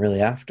 That's what I'm really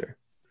after.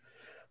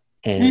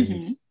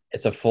 And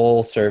it's a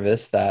full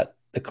service that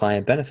the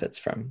client benefits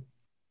from,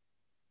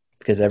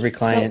 because every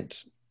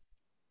client...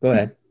 Go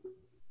ahead.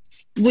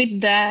 With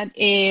that,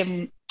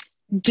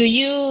 do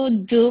you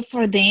do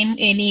for them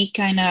any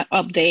kind of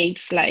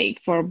updates,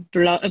 like for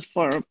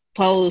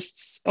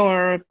posts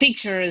or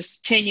pictures,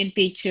 changing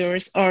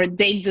pictures, or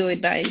they do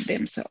it by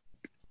themselves?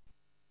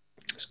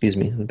 Excuse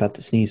me, I'm about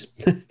to sneeze.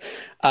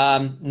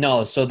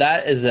 No, so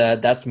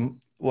that's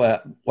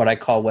what I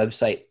call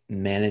website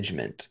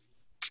management.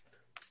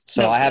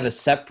 So I have a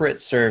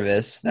separate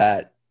service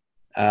that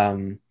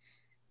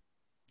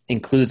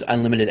includes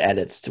unlimited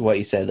edits to what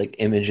you said, like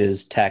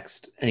images,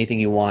 text, anything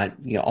you want.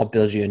 I'll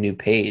build you a new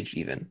page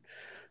even.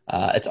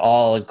 It's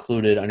all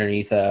included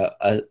underneath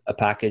a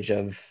package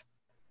of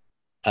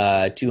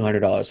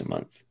 $200 a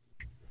month.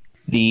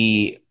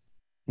 The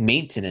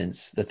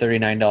maintenance, the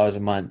 $39 a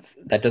month,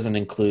 that doesn't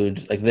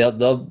include, like,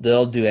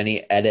 they'll do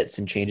any edits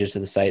and changes to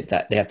the site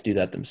that they have to do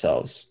that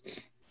themselves.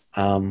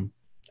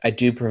 I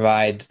do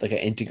provide, I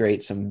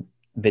integrate some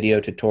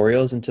video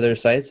tutorials into their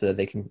site so that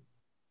they can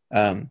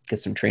get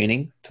some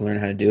training to learn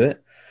how to do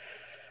it.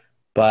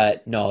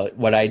 But no,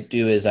 what I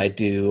do is I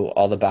do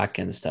all the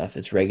backend stuff.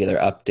 It's regular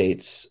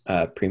updates,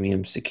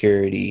 premium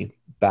security,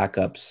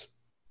 backups,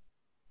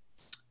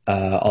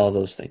 all of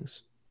those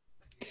things.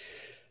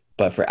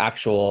 But for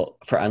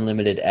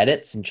unlimited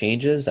edits and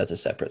changes, that's a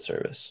separate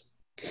service.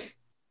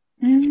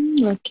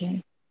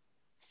 Okay.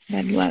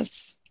 That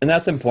was. And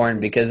that's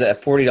important because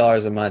at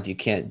 $40 a month, you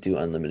can't do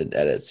unlimited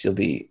edits. You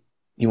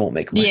won't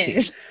make money.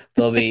 Yes.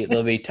 They'll be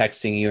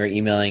texting you or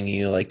emailing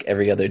you like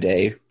every other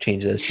day,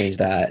 change this, change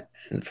that.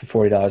 And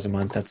for $40 a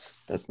month,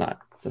 that's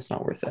not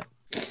worth it.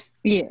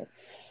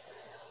 Yes.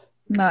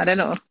 Not at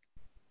all.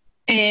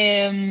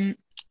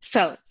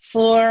 So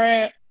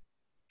for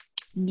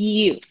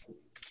you,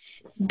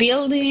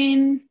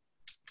 building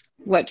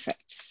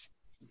websites,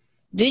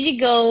 do you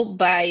go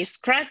by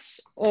Scratch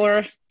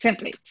or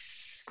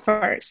templates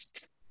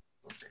first?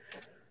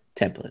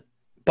 Template.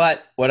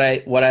 But what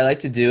I like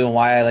to do and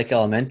why I like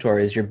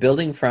Elementor is you're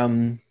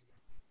kind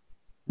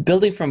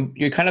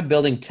of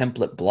building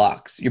template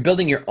blocks. You're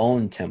building your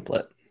own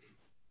template.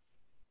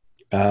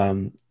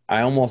 I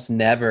actually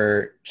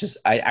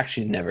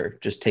never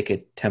just take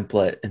a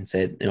template and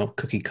say,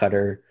 cookie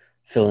cutter,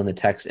 fill in the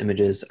text,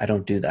 images. I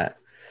don't do that.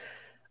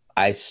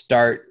 I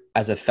start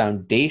as a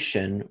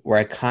foundation where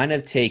I kind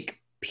of take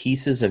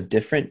pieces of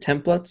different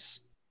templates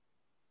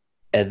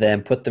and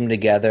then put them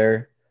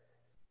together.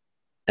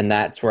 And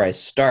that's where I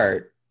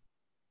start.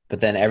 But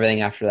then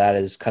everything after that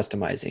is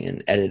customizing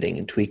and editing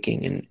and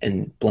tweaking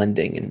and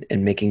blending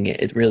and making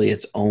it really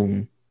its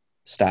own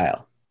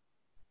style.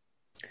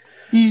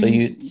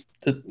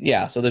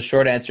 Mm-hmm. So the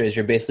short answer is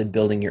you're basically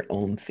building your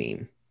own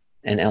theme.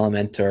 And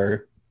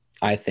Elementor,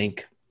 I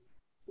think,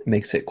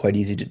 makes it quite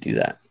easy to do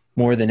that.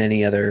 More than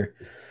any other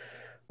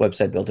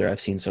website builder I've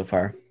seen so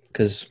far.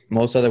 Because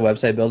most other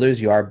website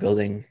builders, you are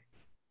building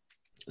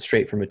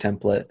straight from a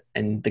template,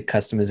 and the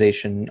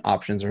customization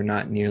options are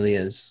not nearly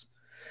as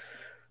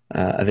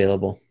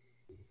available.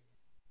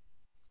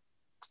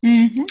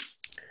 Mm-hmm.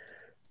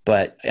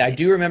 But I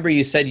do remember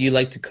you said you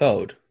like to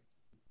code.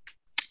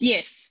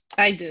 Yes,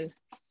 I do.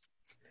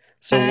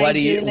 So what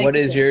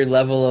is your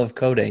level of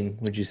coding,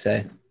 would you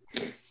say?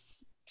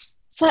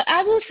 So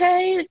I will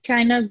say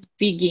kind of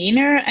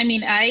beginner. I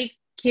mean, I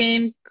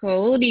can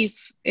code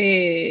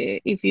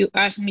if you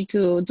ask me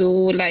to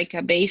do like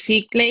a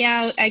basic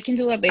layout. I can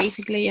do a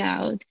basic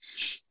layout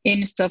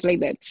and stuff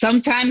like that.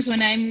 Sometimes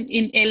when I'm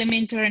in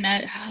Elementor and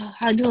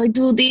how do I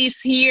do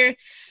this here?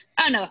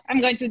 Oh no, I'm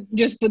going to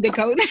just put the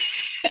code.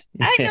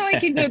 I know I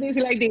can do this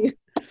like this.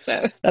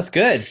 So that's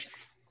good.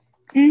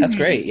 Mm-hmm. That's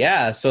great.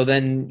 Yeah. So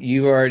then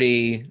you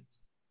already,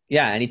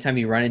 anytime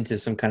you run into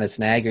some kind of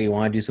snag or you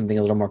want to do something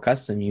a little more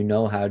custom, you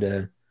know how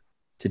to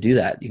do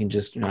that. You can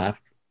just,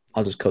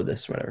 I'll just code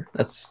this, whatever.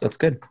 That's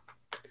good.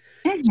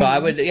 Mm-hmm. So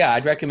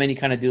I'd recommend you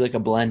kind of do like a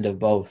blend of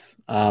both.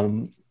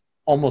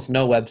 Almost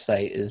no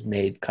website is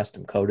made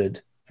custom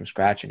coded from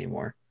scratch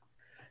anymore.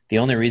 The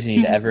only reason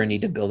you'd ever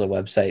need to build a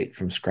website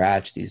from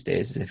scratch these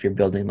days is if you're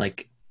building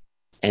like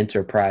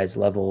enterprise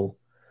level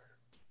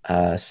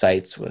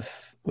sites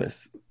with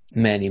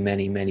many,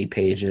 many, many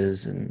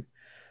pages and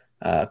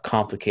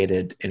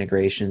complicated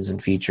integrations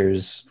and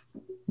features.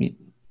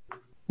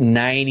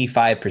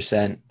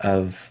 95%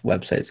 of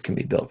websites can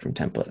be built from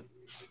template,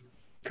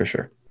 for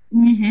sure.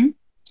 Mm-hmm.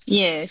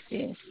 Yes.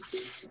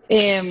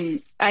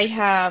 I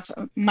have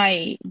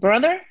my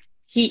brother.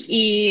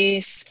 He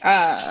is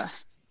a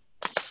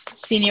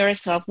senior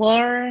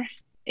software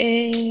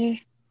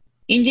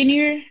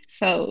engineer,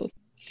 so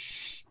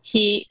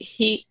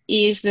he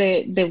is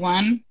the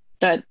one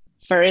that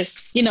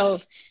first,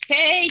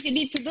 hey, you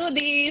need to do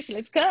this.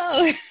 Let's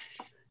go.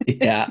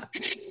 Yeah.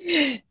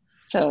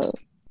 So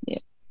yeah.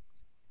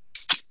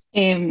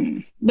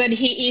 But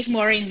he is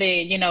more in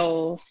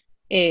the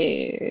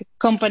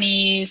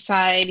company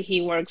side.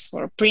 He works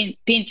for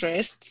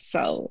Pinterest.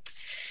 So.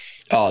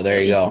 Oh,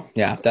 there you go.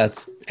 Yeah,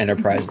 that's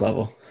enterprise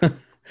level.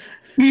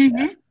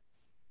 Mm-hmm.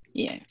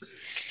 Yeah.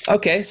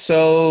 Okay,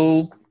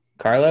 so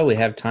Carla, we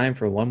have time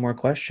for one more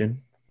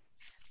question.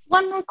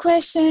 One more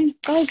question.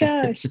 Oh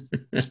gosh.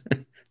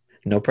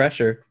 No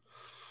pressure.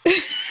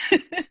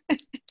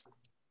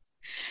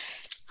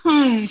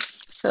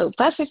 So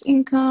passive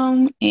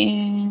income,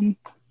 and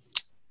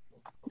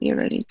we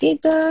already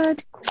did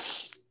that.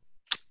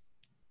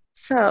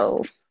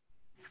 So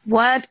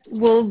what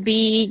will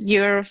be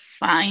your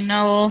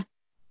final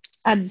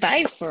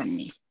advice for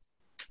me?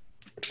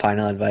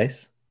 Final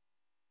advice?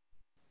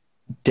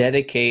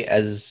 Dedicate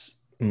as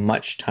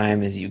much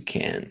time as you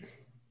can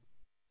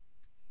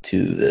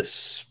to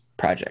this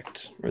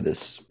project or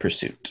this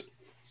pursuit.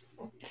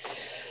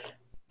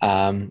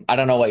 I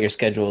don't know what your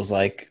schedule is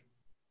like.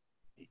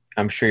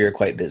 I'm sure you're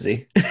quite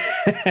busy.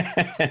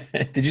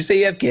 Did you say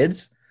you have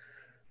kids?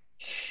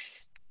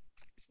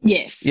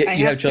 Yes. You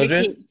have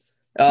children?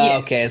 Oh,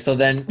 yes. Okay. So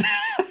then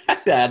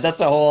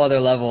that's a whole other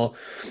level.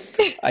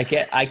 I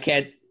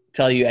can't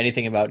tell you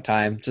anything about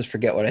time. Just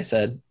forget what I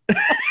said.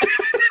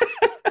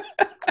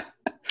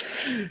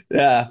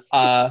 Yeah.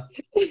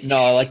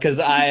 No, like, cause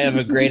I had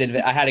a great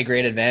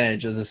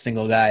advantage as a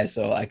single guy.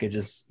 So I could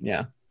just,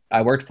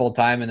 I worked full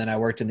time and then I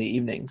worked in the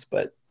evenings,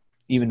 but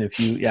even if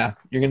you're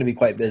going to be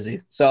quite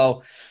busy.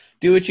 So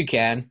do what you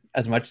can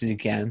as much as you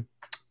can.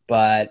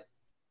 But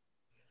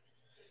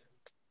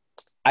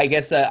I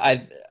guess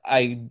I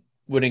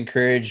would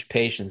encourage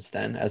patience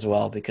then as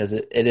well, because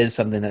it is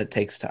something that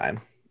takes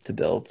time to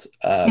build.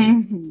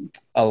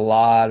 A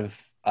lot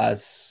of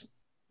us,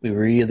 we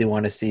really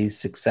want to see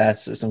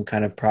success or some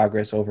kind of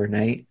progress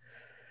overnight.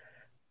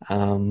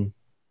 And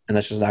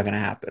that's just not going to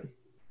happen.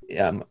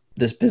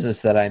 This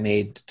business that I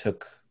made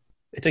took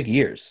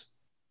years.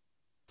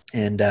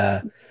 And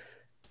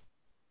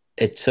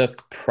it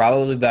took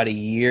probably about a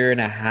year and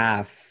a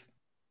half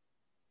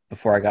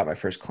before I got my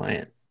first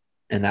client.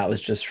 And that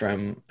was just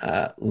from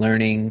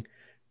learning,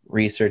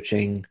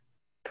 researching,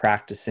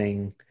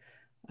 practicing.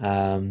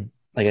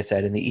 Like I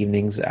said, in the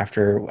evenings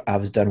after I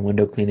was done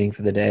window cleaning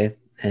for the day,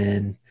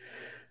 and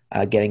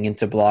getting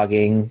into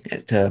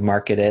blogging to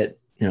market it,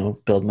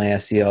 build my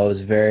SEO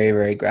is very,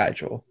 very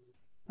gradual.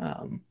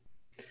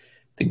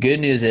 The good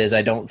news is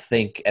I don't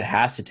think it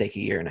has to take a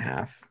year and a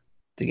half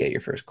to get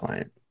your first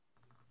client.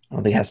 I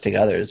don't think it has to take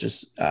others.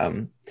 Just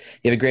you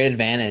have a great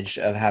advantage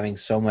of having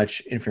so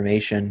much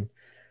information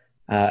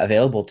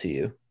available to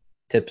you,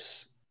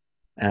 tips,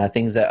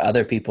 things that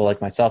other people like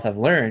myself have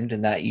learned,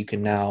 and that you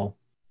can now,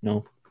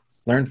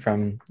 learn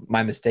from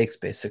my mistakes,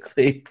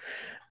 basically.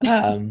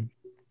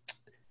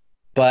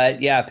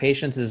 But yeah,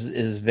 patience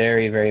is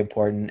very, very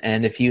important.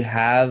 And if you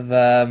have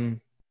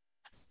an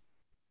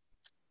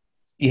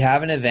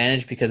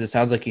advantage, because it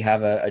sounds like you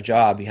have a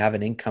job, you have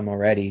an income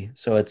already.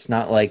 So it's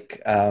not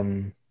like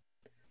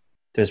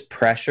there's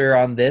pressure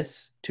on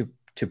this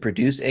to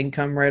produce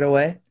income right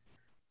away.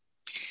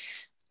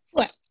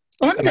 What?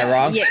 Am I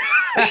wrong? Yes.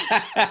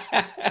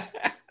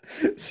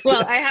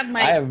 Well, I have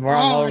my own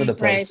all over the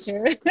place.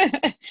 pressure.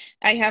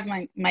 I have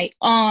my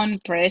own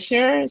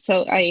pressure.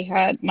 So I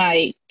had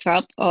my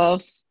top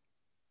of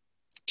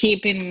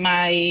keeping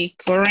my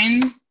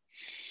current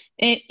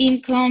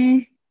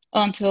income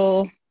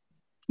until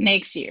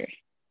next year.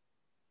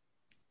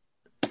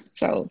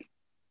 So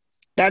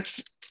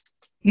that's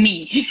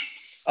me.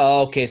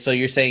 Oh, okay, so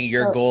you're saying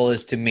your goal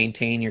is to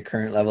maintain your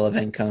current level of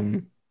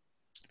income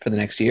for the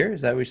next year?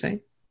 Is that what you're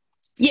saying?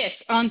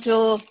 Yes,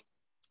 until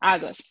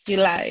August,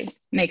 July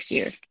next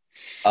year.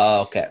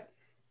 Oh, okay.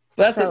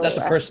 Well, that's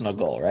a personal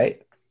goal,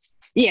 right?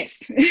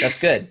 Yes. That's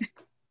good.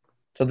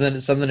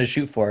 Something to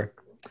shoot for.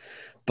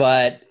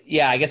 But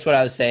yeah, I guess what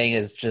I was saying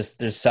is just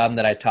there's some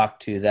that I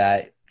talked to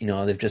that,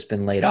 they've just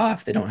been laid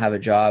off. They don't have a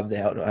job. They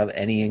don't have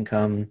any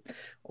income,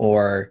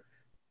 or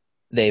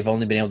they've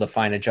only been able to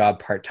find a job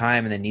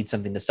part-time and they need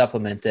something to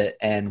supplement it.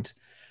 And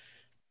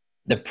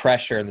the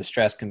pressure and the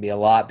stress can be a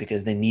lot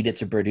because they need it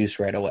to produce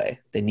right away.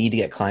 They need to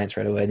get clients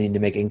right away. They need to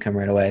make income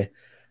right away.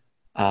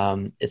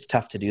 It's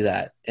tough to do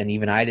that. And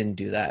even I didn't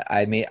do that.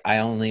 I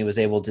only was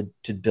able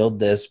to build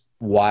this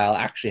while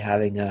actually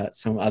having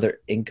some other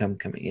income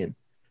coming in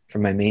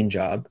from my main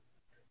job.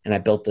 And I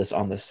built this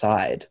on the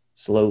side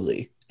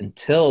slowly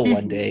until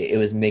one day it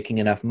was making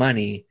enough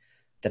money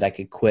that I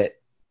could quit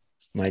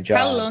my job.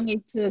 How long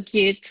it took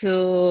you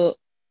to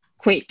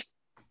quit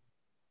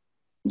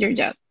your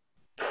job?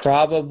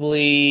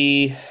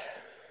 Probably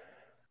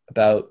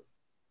about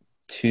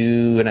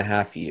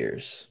 2.5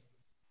 years.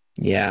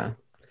 Yeah.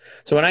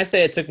 So when I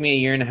say it took me a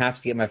year and a half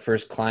to get my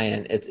first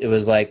client, it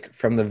was like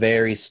from the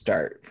very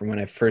start, from when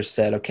I first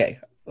said, okay,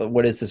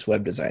 what is this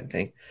web design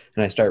thing?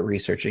 And I start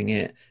researching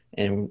it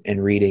and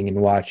reading and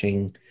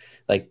watching,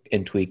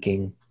 and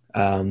tweaking.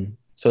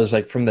 So it's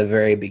like from the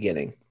very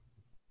beginning.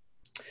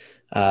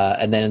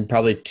 And then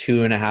probably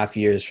 2.5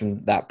 years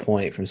from that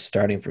point, from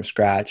starting from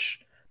scratch,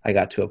 I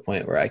got to a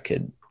point where I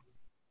could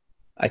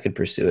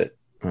pursue it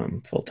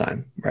full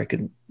time, where I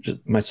could just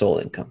my sole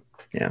income.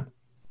 Yeah.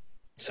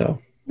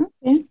 So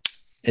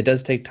It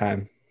does take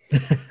time,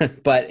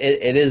 but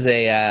it is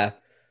it's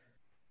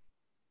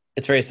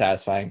very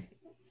satisfying.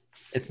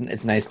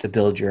 It's nice to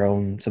build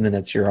something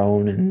that's your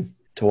own, and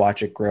to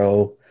watch it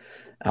grow,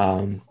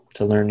 to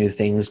learn new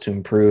things, to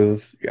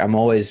improve. I'm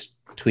always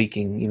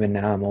tweaking. Even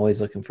now, I'm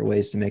always looking for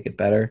ways to make it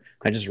better.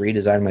 I just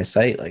redesigned my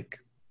site like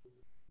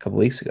a couple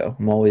weeks ago.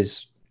 I'm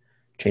always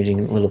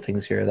changing little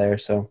things here or there.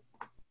 So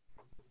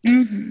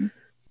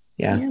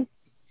yeah.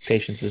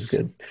 Patience is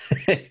good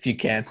if you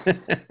can.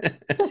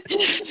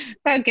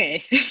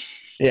 Okay.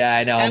 Yeah,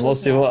 I know.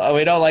 Most people,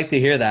 we don't like to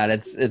hear that.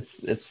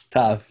 It's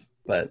tough,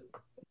 but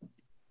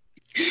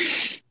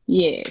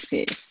yes.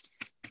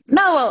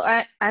 No,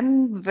 well,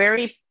 I'm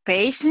very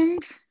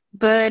patient,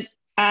 but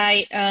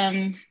I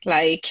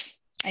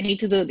I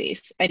need to do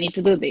this. I need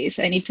to do this.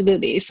 I need to do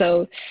this.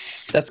 So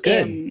that's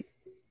good.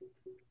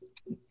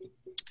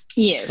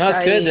 Yes, no, it's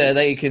good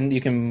that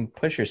you can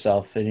push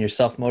yourself and you're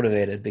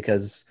self-motivated,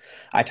 because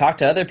I talk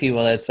to other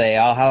people that say,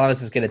 "Oh, how long is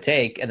this going to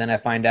take?" And then I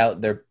find out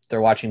they're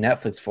watching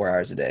Netflix 4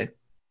 hours a day,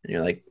 and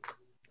you're like,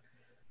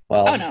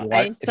 "Well,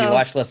 if you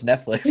watch less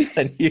Netflix,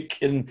 then you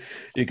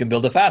can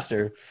build it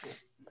faster."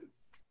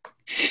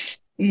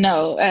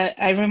 No,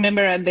 I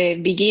remember at the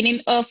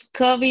beginning of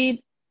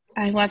COVID,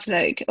 I was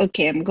like,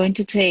 "Okay, I'm going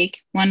to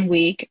take 1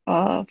 week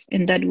off.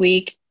 In that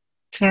week,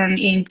 turned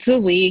in 2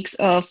 weeks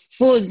of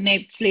full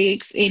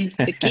Netflix in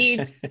the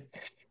kids.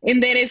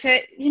 And then I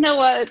said, you know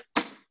what?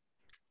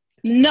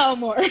 No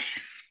more.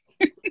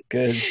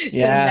 Good. So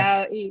Yeah.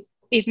 now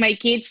if my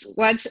kids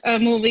watch a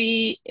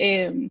movie,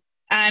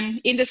 I'm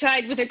in the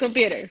side with the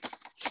computer.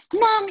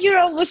 Mom, you're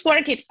always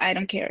working. I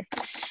don't care.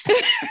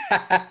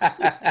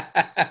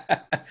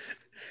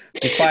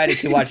 Be quiet and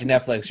keep watching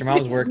Netflix. Your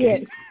mom's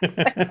working.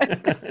 Yes.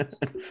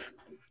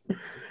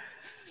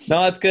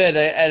 No, that's good.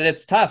 And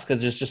it's tough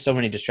because there's just so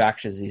many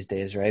distractions these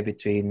days, right?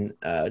 Between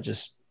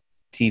just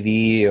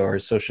TV or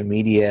social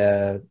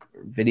media,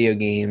 video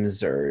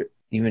games, or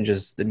even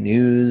just the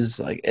news.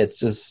 Like it's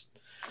just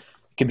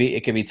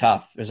it can be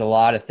tough. There's a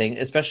lot of things,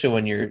 especially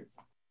when you're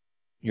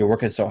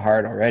working so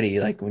hard already.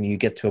 Like when you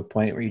get to a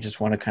point where you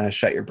just want to kind of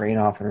shut your brain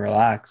off and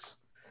relax.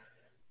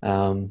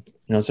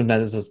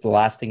 Sometimes it's the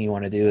last thing you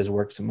want to do is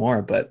work some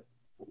more. But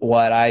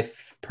what I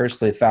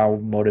personally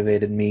found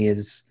motivated me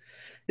is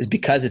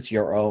because it's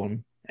your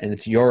own and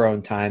it's your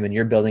own time and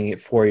you're building it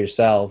for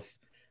yourself.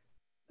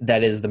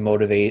 That is the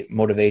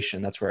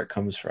motivation. That's where it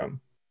comes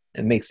from.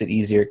 It makes it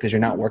easier because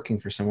you're not working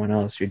for someone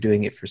else. You're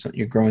doing it for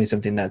you're growing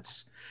something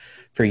that's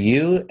for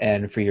you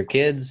and for your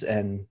kids.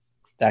 And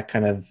you're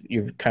kind of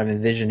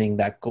envisioning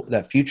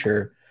that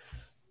future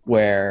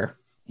where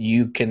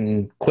you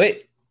can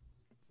quit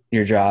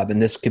your job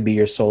and this could be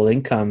your sole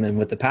income. And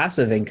with the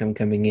passive income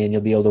coming in,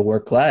 you'll be able to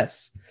work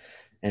less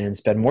and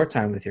spend more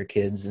time with your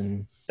kids.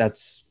 And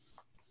that's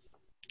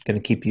going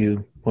to keep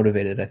you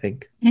motivated, I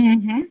think.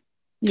 Mm-hmm.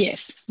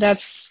 Yes,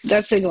 that's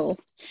a goal.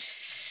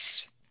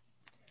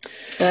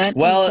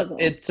 Well,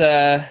 it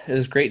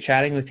was great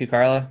chatting with you,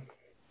 Carla.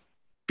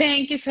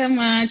 Thank you so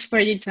much for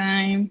your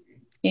time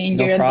and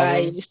No your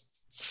problem. advice.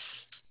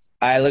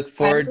 I look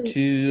forward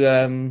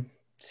to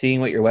seeing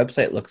what your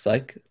website looks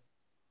like.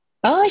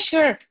 Oh,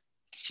 sure.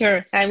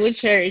 I will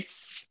share it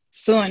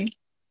soon,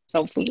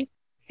 hopefully.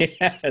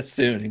 Yeah,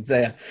 soon.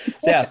 Exactly.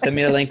 So yeah, send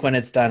me a link when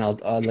it's done.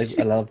 I'd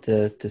love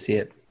to see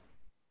it.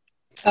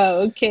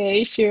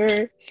 Okay,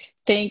 sure.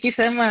 Thank you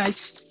so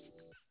much.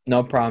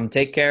 No problem.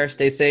 Take care.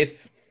 Stay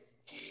safe.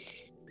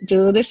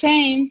 Do the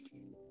same.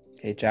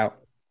 Okay, ciao.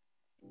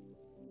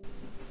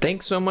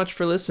 Thanks so much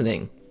for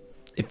listening.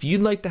 If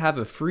you'd like to have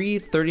a free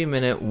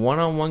 30-minute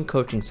one-on-one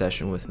coaching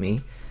session with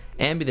me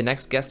and be the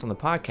next guest on the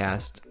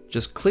podcast,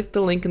 just click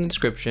the link in the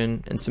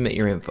description and submit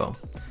your info.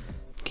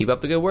 Keep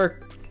up the good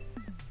work.